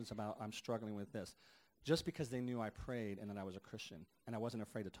questions about I'm struggling with this? Just because they knew I prayed and that I was a Christian, and I wasn't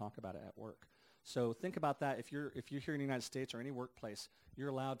afraid to talk about it at work. So think about that. If you're here in the United States or any workplace, you're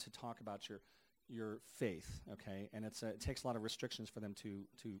allowed to talk about your faith, okay? And it takes a lot of restrictions for them to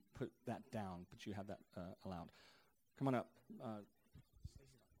put that down, but you have that allowed. Come on up.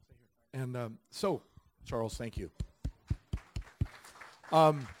 And so, Charles, thank you.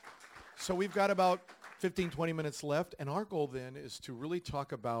 So we've got about 15, 20 minutes left, and our goal then is to really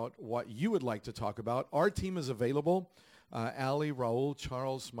talk about what you would like to talk about. Our team is available. Ali, Raul,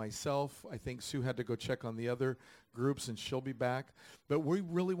 Charles, myself. I think Sue had to go check on the other groups, and she'll be back. But we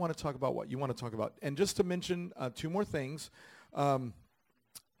really want to talk about what you want to talk about. And just to mention two more things. The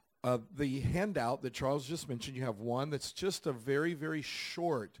handout that Charles just mentioned, you have one that's just a very, very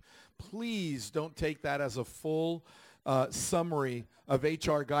short. Please don't take that as a full summary of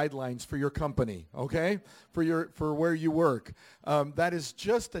HR guidelines for your company, okay? For where you work. That is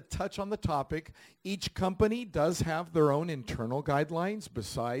just a touch on the topic. Each company does have their own internal guidelines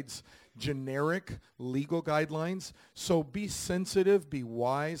besides generic legal guidelines. So be sensitive, be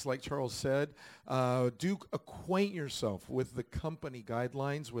wise, like Charles said. Do acquaint yourself with the company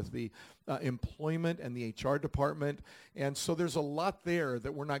guidelines, with the employment and the HR department. And so there's a lot there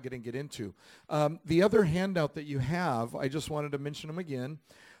that we're not going to get into. The other handout that you have, I just wanted to mention them again.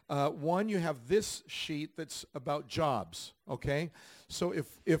 One, you have this sheet that's about jobs, okay? So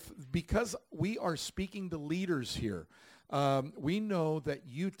because we are speaking to leaders here, we know that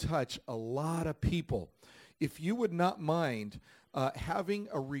you touch a lot of people. If you would not mind having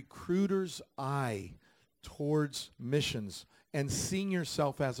a recruiter's eye towards missions and seeing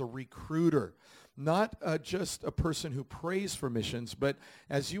yourself as a recruiter, not just a person who prays for missions, but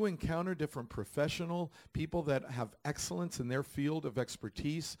as you encounter different professional people that have excellence in their field of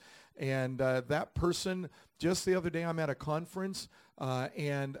expertise, and that person, just the other day I'm at a conference,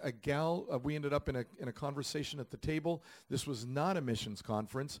 and a gal, we ended up in a conversation at the table. This was not a missions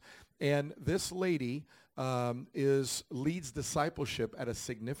conference, and this lady leads discipleship at a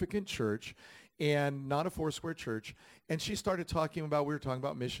significant church, and not a Foursquare church. And she started talking about, we were talking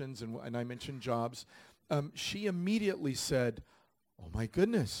about missions, and I mentioned jobs. She immediately said, oh my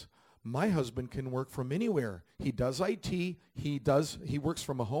goodness, my husband can work from anywhere. He does IT. He works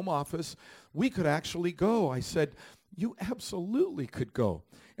from a home office. We could actually go. I said, you absolutely could go.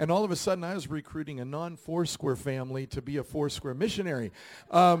 And all of a sudden, I was recruiting a non-Foursquare family to be a Foursquare missionary.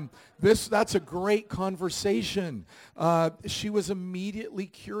 That's a great conversation. She was immediately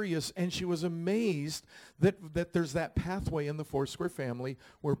curious, and she was amazed that there's that pathway in the Foursquare family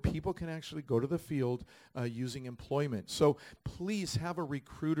where people can actually go to the field using employment. So please have a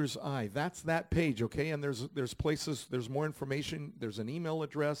recruiter's eye. That's that page, okay? And there's places, there's more information. There's an email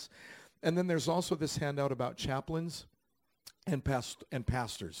address. And then there's also this handout about chaplains and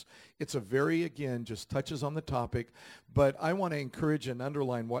pastors. It's a very, again, just touches on the topic, but I want to encourage and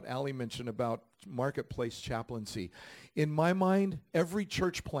underline what Ali mentioned about marketplace chaplaincy. In my mind, every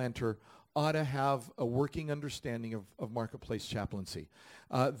church planter ought to have a working understanding of marketplace chaplaincy.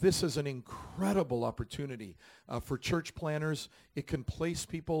 This is an incredible opportunity for church planners. It can place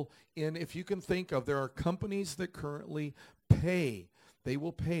people in, if you can think of, there are companies that currently pay. They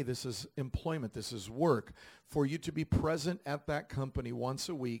will pay. This is employment. This is work for you to be present at that company once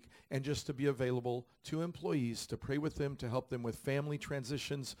a week and just to be available to employees, to pray with them, to help them with family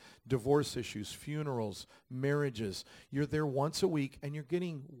transitions, divorce issues, funerals, marriages. You're there once a week and you're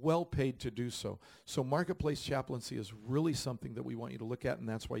getting well paid to do so. So marketplace chaplaincy is really something that we want you to look at, and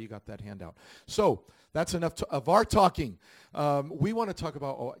that's why you got that handout. So that's enough of our talking. We want to talk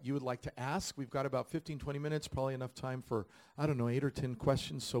about what you would like to ask. We've got about 15, 20 minutes, probably enough time for, 8 or 10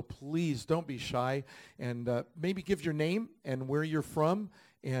 questions. So please don't be shy, and maybe give your name and where you're from,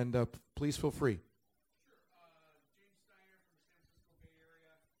 and please feel free.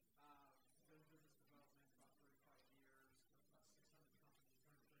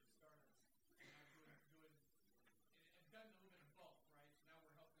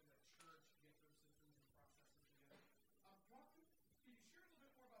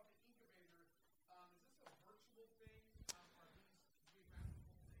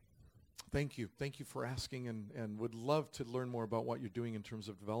 Thank you. Thank you for asking, and would love to learn more about what you're doing in terms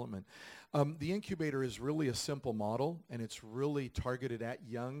of development. The incubator is really a simple model, and it's really targeted at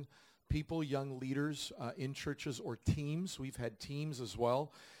young people, young leaders in churches or teams. We've had teams as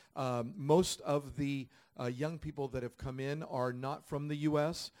well. Most of the young people that have come in are not from the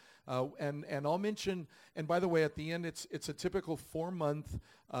U.S. And I'll mention, and by the way, at the end, it's a typical 4-month,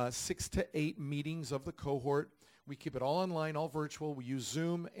 6 to 8 meetings of the cohort. We keep it all online, all virtual. We use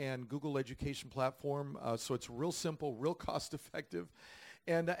Zoom and Google Education Platform, so it's real simple, real cost effective.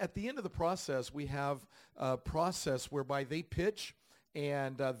 And at the end of the process, we have a process whereby they pitch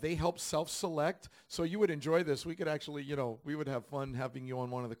and they help self-select. So you would enjoy this. We could actually, we would have fun having you on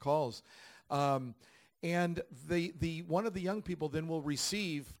one of the calls. And the one of the young people then will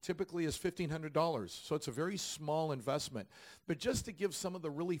receive typically is $1,500. So it's a very small investment. But just to give some of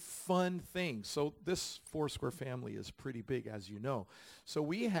the really fun things. So this Foursquare family is pretty big, as you know. So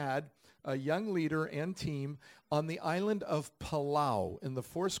we had a young leader and team on the island of Palau, in the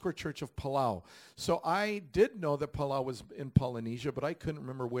Foursquare Church of Palau. So I did know that Palau was in Polynesia, but I couldn't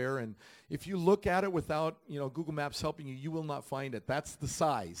remember where. And if you look at it without, Google Maps helping you, you will not find it. That's the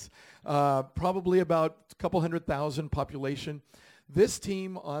size. Probably about a couple 100,000 population. This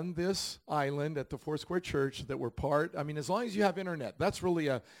team on this island at the Foursquare Church that we're part, as long as you have internet, that's really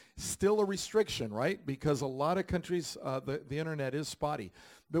still a restriction, right? Because a lot of countries, the internet is spotty.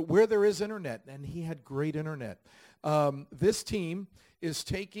 But where there is internet, and he had great internet, this team is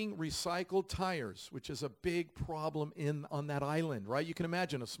taking recycled tires, which is a big problem on that island, right? You can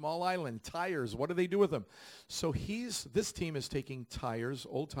imagine a small island, tires, what do they do with them? So this team is taking tires,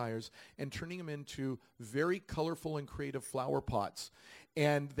 old tires, and turning them into very colorful and creative flower pots.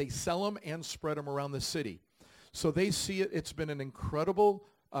 And they sell them and spread them around the city. So they see it. It's been an incredible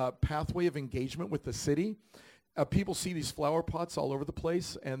pathway of engagement with the city. People see these flower pots all over the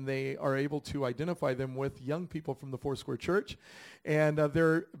place, and they are able to identify them with young people from the Foursquare Church, and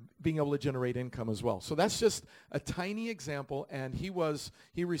they're being able to generate income as well. So that's just a tiny example, and he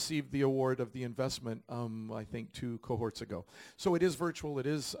received the award of the investment, I think, 2 cohorts ago. So it is virtual. It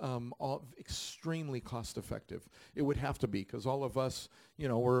is all extremely cost-effective. It would have to be, because all of us,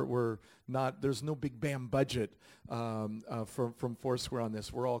 we're not. There's no big bam budget from Foursquare on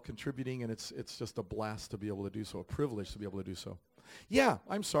this. We're all contributing, and it's just a blast to be able to do so, a privilege to be able to do so. Yeah,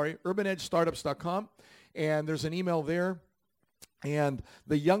 I'm sorry, urbanedgestartups.com, and there's an email there. And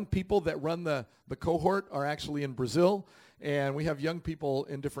the young people that run the cohort are actually in Brazil, and we have young people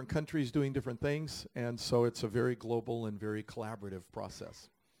in different countries doing different things, and so it's a very global and very collaborative process.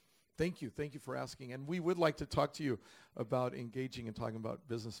 Thank you for asking, and we would like to talk to you about engaging and talking about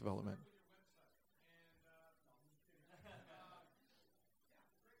business development.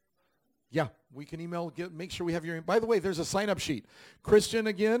 Yeah, we can email, make sure we have your, by the way, there's a sign-up sheet. Christian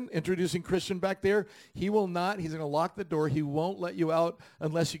again, introducing Christian back there. He's going to lock the door. He won't let you out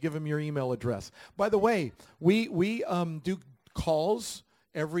unless you give him your email address. By the way, we do calls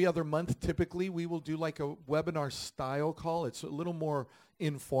every other month typically. We will do like a webinar style call. It's a little more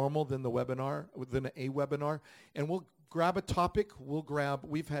informal than a webinar. And we'll grab a topic.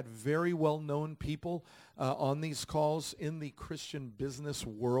 We've had very well-known people on these calls in the Christian business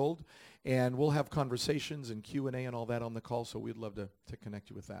world, and we'll have conversations and Q&A and all that on the call, so we'd love to connect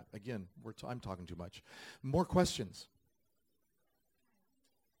you with that. Again, I'm talking too much. More questions?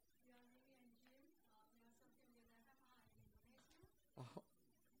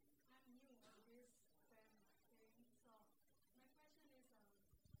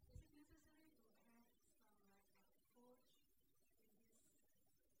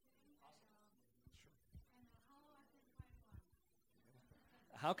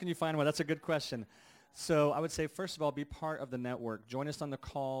 How can you find one? That's a good question. So I would say, first of all, be part of the network. Join us on the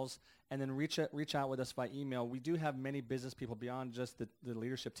calls, and then reach out with us by email. We do have many business people beyond just the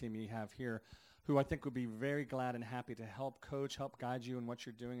leadership team you have here, who I think would be very glad and happy to help coach, help guide you in what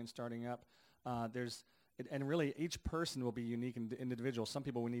you're doing and starting up. And really, each person will be unique and individual. Some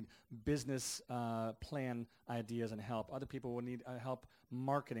people will need business plan ideas and help. Other people will need help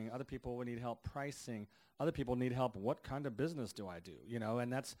marketing. Other people will need help pricing. Other people need help. What kind of business do I do?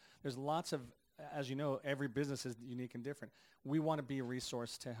 And there's lots of, as you know, every business is unique and different. We want to be a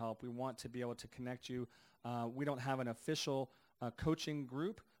resource to help. We want to be able to connect you. We don't have an official coaching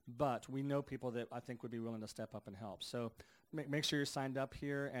group, but we know people that I think would be willing to step up and help. So make sure you're signed up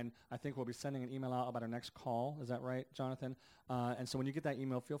here, and I think we'll be sending an email out about our next call. Is that right, Jonathan? And so when you get that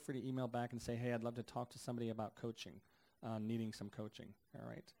email, feel free to email back and say, hey, I'd love to talk to somebody about coaching, needing some coaching. All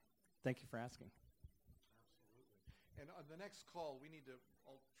right. Thank you for asking. And on the next call,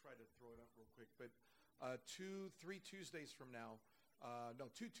 I'll try to throw it up real quick, but 2 Tuesdays from now,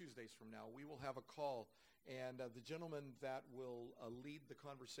 we will have a call, and the gentleman that will lead the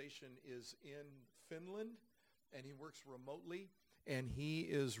conversation is in Finland, and he works remotely, and he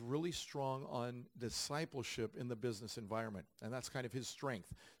is really strong on discipleship in the business environment, and that's kind of his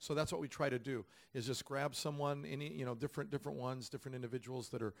strength. So that's what we try to do, is just grab someone, different ones, different individuals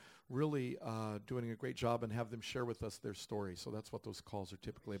that are really doing a great job, and have them share with us their story. So that's what those calls are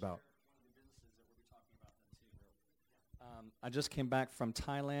typically about. I just came back from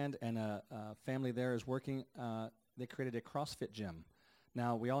Thailand, and a family there is working. They created a CrossFit gym.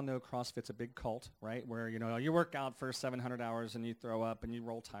 Now, we all know CrossFit's a big cult, right, where, you work out for 700 hours and you throw up and you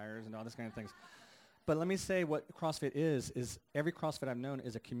roll tires and all this kind of things. But let me say what CrossFit is every CrossFit I've known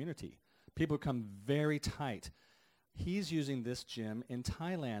is a community. People become very tight. He's using this gym in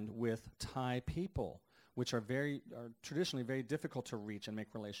Thailand with Thai people, which are traditionally very difficult to reach and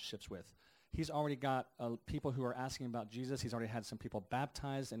make relationships with. He's already got people who are asking about Jesus. He's already had some people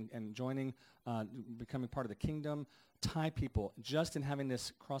baptized and joining, becoming part of the kingdom. Thai people, just in having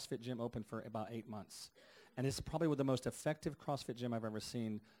this CrossFit gym open for about 8 months. And it's probably the most effective CrossFit gym I've ever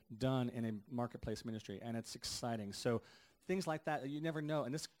seen done in a marketplace ministry, and it's exciting. So things like that, you never know.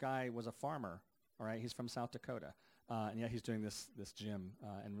 And this guy was a farmer, all right? He's from South Dakota, and yet he's doing this gym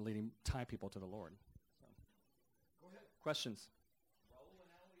and leading Thai people to the Lord. So. Go ahead. Questions? Raul and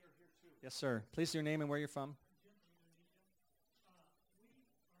Ali are here too. Yes, sir. Please say your name and where you're from.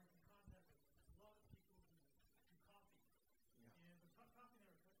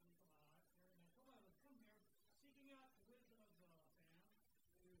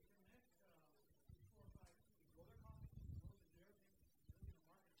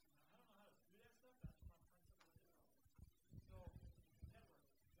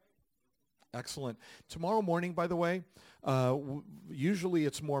 Excellent. Tomorrow morning, by the way, usually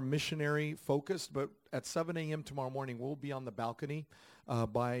it's more missionary focused, but at 7 a.m. tomorrow morning, we'll be on the balcony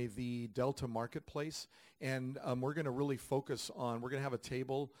by the Delta Marketplace, and we're going to really focus on, we're going to have a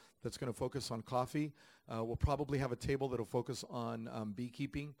table that's going to focus on coffee. We'll probably have a table that will focus on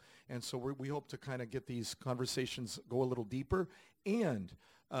beekeeping, and so we hope to kind of get these conversations go a little deeper, and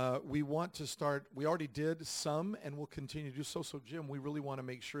we want to start, we already did some, and we'll continue to do so. So, Jim, we really want to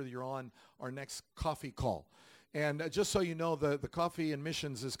make sure that you're on our next coffee call. And just so you know, the Coffee and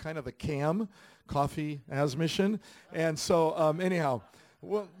Missions is kind of the CAM, Coffee as Mission. And so, anyhow,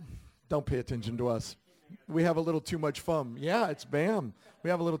 well, don't pay attention to us. We have a little too much fun. Yeah, it's BAM. We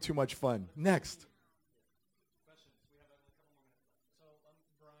have a little too much fun. Next.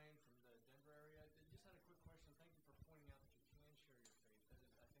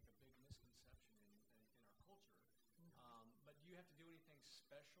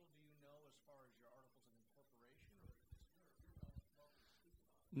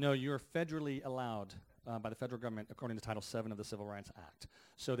 No, you're federally allowed by the federal government according to Title VII of the Civil Rights Act.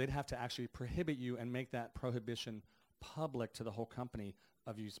 So they'd have to actually prohibit you and make that prohibition public to the whole company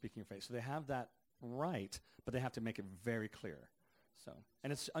of you speaking your faith. So they have that right, but they have to make it very clear. So,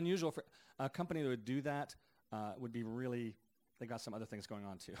 and it's unusual for a company that would do that would be really, they got some other things going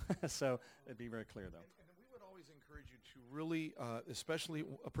on too. So it'd be very clear though. And we would always encourage you to really, especially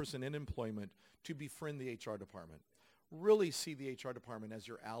a person in employment, to befriend the HR department. Really see the HR department as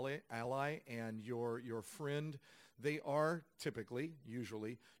your ally and your friend. They are typically,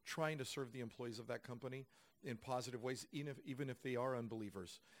 usually, trying to serve the employees of that company in positive ways, even if they are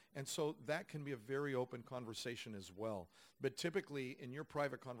unbelievers. And so that can be a very open conversation as well. But typically, in your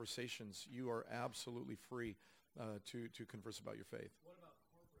private conversations, you are absolutely free to converse about your faith. What about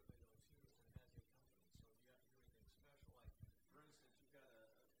corporately, though, too, as your company? So if you have to do anything special, like, for instance, you've got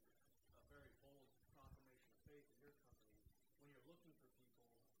a very bold proclamation of faith in your company. When you're looking for people,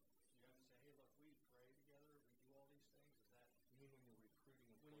 you have to say, hey, look, we pray together, we do all these things. Is that you mean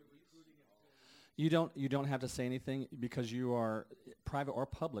when you're recruiting employees? You don't have to say anything because you are private or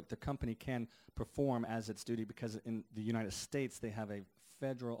public. The company can perform as its duty because in the United States they have a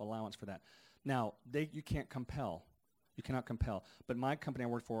federal allowance for that. Now, you can't compel. You cannot compel. But my company I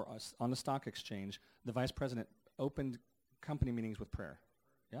work for on the stock exchange, the vice president opened company meetings with prayer.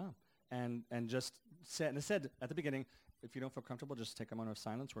 Yeah. And just said at the beginning, if you don't feel comfortable, just take a moment of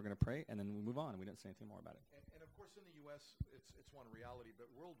silence. We're going to pray, and then we move on. We didn't say anything more about it. And of course, in the U.S., it's one reality, but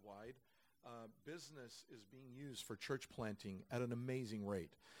worldwide, business is being used for church planting at an amazing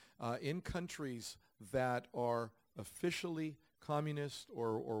rate. In countries that are officially communist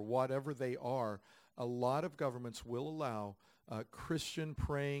or whatever they are, a lot of governments will allow Christian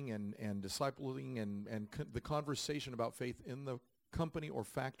praying and discipling and the conversation about faith in the company or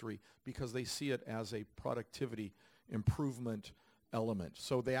factory because they see it as a productivity improvement element.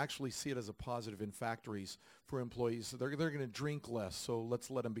 So they actually see it as a positive in factories for employees. They're going to drink less, so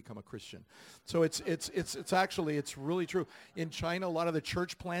let's let them become a Christian. So it's really true. In China, a lot of the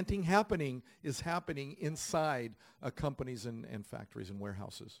church planting is happening inside companies and factories and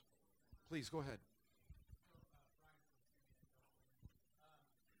warehouses. Please go ahead.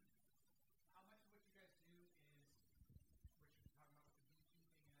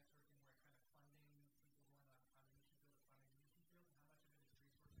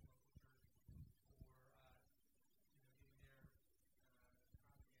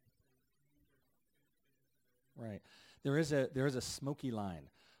 Right. There is a smoky line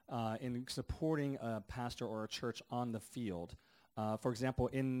in supporting a pastor or a church on the field. For example,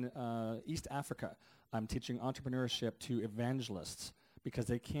 in East Africa, I'm teaching entrepreneurship to evangelists because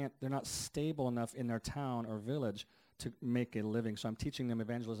they're not stable enough in their town or village to make a living. So I'm teaching them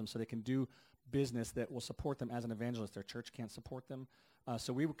evangelism so they can do business that will support them as an evangelist. Their church can't support them.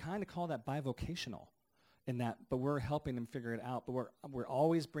 So we would kind of call that bivocational. In that, but we're helping them figure it out. But we're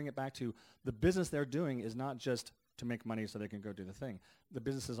always bring it back to the business they're doing is not just to make money so they can go do the thing. The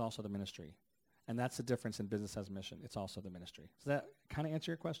business is also the ministry, and that's the difference in business as a mission. It's also the ministry. Does that kind of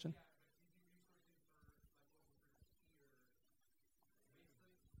answer your question?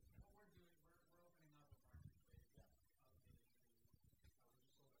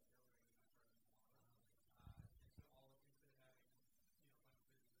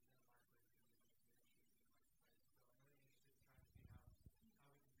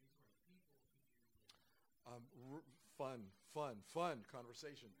 Fun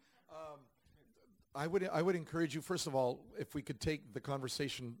conversation. I would encourage you, first of all, if we could take the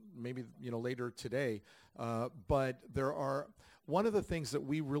conversation maybe later today. But one of the things that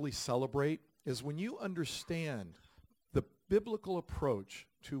we really celebrate is when you understand the biblical approach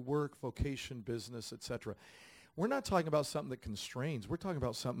to work, vocation, business, etc. We're not talking about something that constrains. We're talking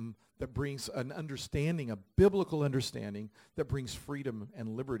about something that brings an understanding, a biblical understanding that brings freedom and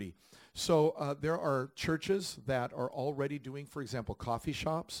liberty. So there are churches that are already doing, for example, coffee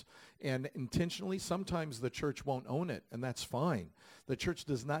shops, and intentionally, sometimes the church won't own it, and that's fine. The church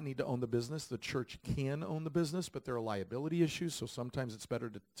does not need to own the business. The church can own the business, but there are liability issues, so sometimes it's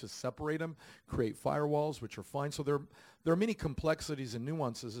better to separate them, create firewalls, which are fine. So there are many complexities and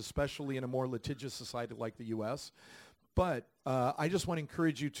nuances, especially in a more litigious society like the U.S., but I just want to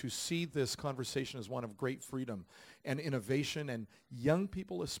encourage you to see this conversation as one of great freedom and innovation, and young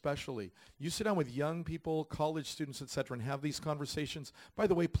people especially. You sit down with young people, college students, etc., and have these conversations. By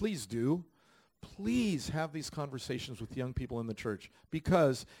the way, please do. Please have these conversations with young people in the church,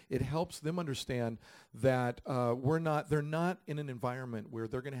 because it helps them understand that they're not in an environment where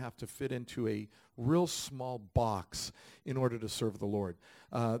they're going to have to fit into a real small box in order to serve the Lord.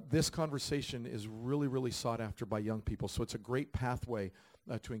 This conversation is really, really sought after by young people, so it's a great pathway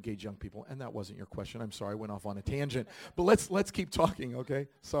to engage young people. And that wasn't your question. I'm sorry, I went off on a tangent. But let's keep talking, okay?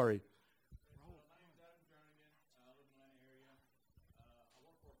 Sorry.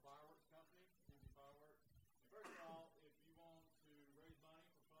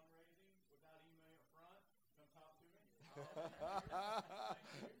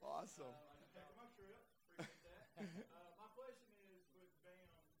 Awesome. My trip. Appreciate that. My question is, with BAM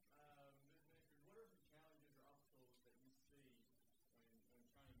Ministry, what are some challenges or obstacles that you see when trying to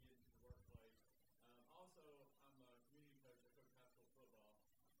get into the workplace? Also, I'm a community coach. I coach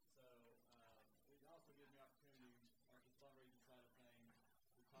high school football. So it also gives me opportunity on the fundraising side of things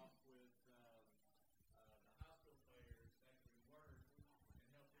to talk with the high school players that actually work and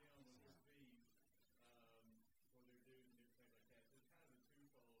help them with their fees for their dues and different things like that. So it's kind of a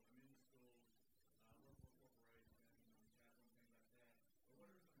twofold. I'm in the schools, work for corporations, chapel and things like that. But what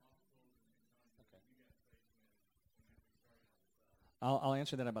are some obstacles and challenges that you guys face when actually starting all this stuff? I'll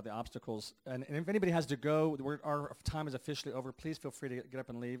answer that about the obstacles. And if anybody has to go, our time is officially over. Please feel free to get up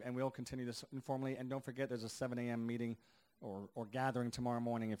and leave, and we'll continue this informally. And don't forget, there's a 7 a.m. meeting or gathering tomorrow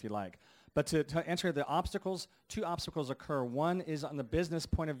morning if you like. But to answer the obstacles, 2 obstacles occur. One is on the business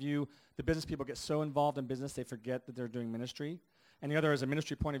point of view. The business people get so involved in business they forget that they're doing ministry. And the other is a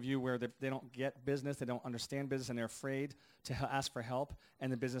ministry point of view where they don't get business, they don't understand business, and they're afraid to ask for help,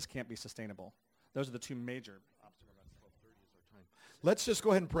 and the business can't be sustainable. Those are the 2 major obstacles. 12:30 is our time. Let's just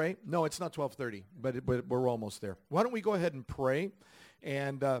go ahead and pray. No, it's not 12:30, but we're almost there. Why don't we go ahead and pray?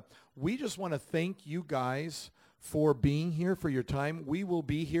 And we just want to thank you guys for being here, for your time. We will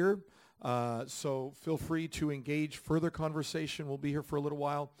be here, so feel free to engage further conversation. We'll be here for a little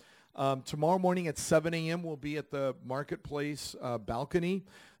while. Tomorrow morning at 7 a.m. we'll be at the marketplace balcony.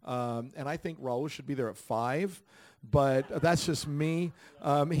 And I think Raul should be there at 5. But that's just me.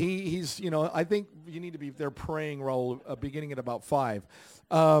 He's, I think you need to be there praying, Raul, beginning at about 5.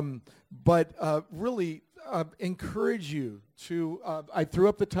 But really encourage you to, I threw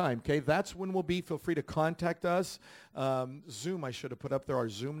up the time, okay? That's when we'll be. Feel free to contact us. Zoom, I should have put up there our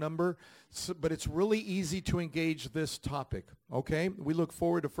Zoom number. But it's really easy to engage this topic, okay? We look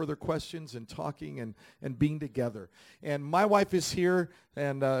forward to further questions and talking and being together. And my wife is here,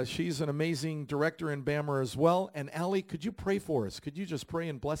 and she's an amazing director in Bammer as well. And Allie, could you pray for us? Could you just pray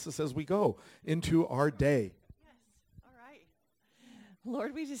and bless us as we go into our day? Yes. All right.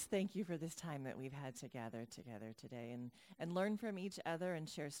 Lord, we just thank you for this time that we've had together today and learn from each other and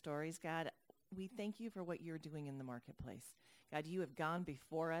share stories. God, we thank you for what you're doing in the marketplace. God, you have gone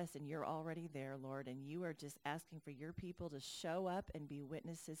before us, and you're already there, Lord, and you are just asking for your people to show up and be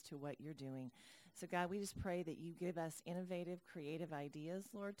witnesses to what you're doing. So, God, we just pray that you give us innovative, creative ideas,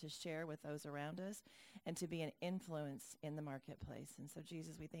 Lord, to share with those around us and to be an influence in the marketplace. And so,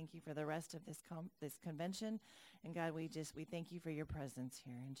 Jesus, we thank you for the rest of this convention. And, God, we thank you for your presence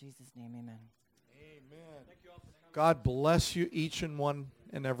here. In Jesus' name, amen. Amen. God bless you, each and one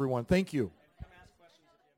and everyone. Thank you.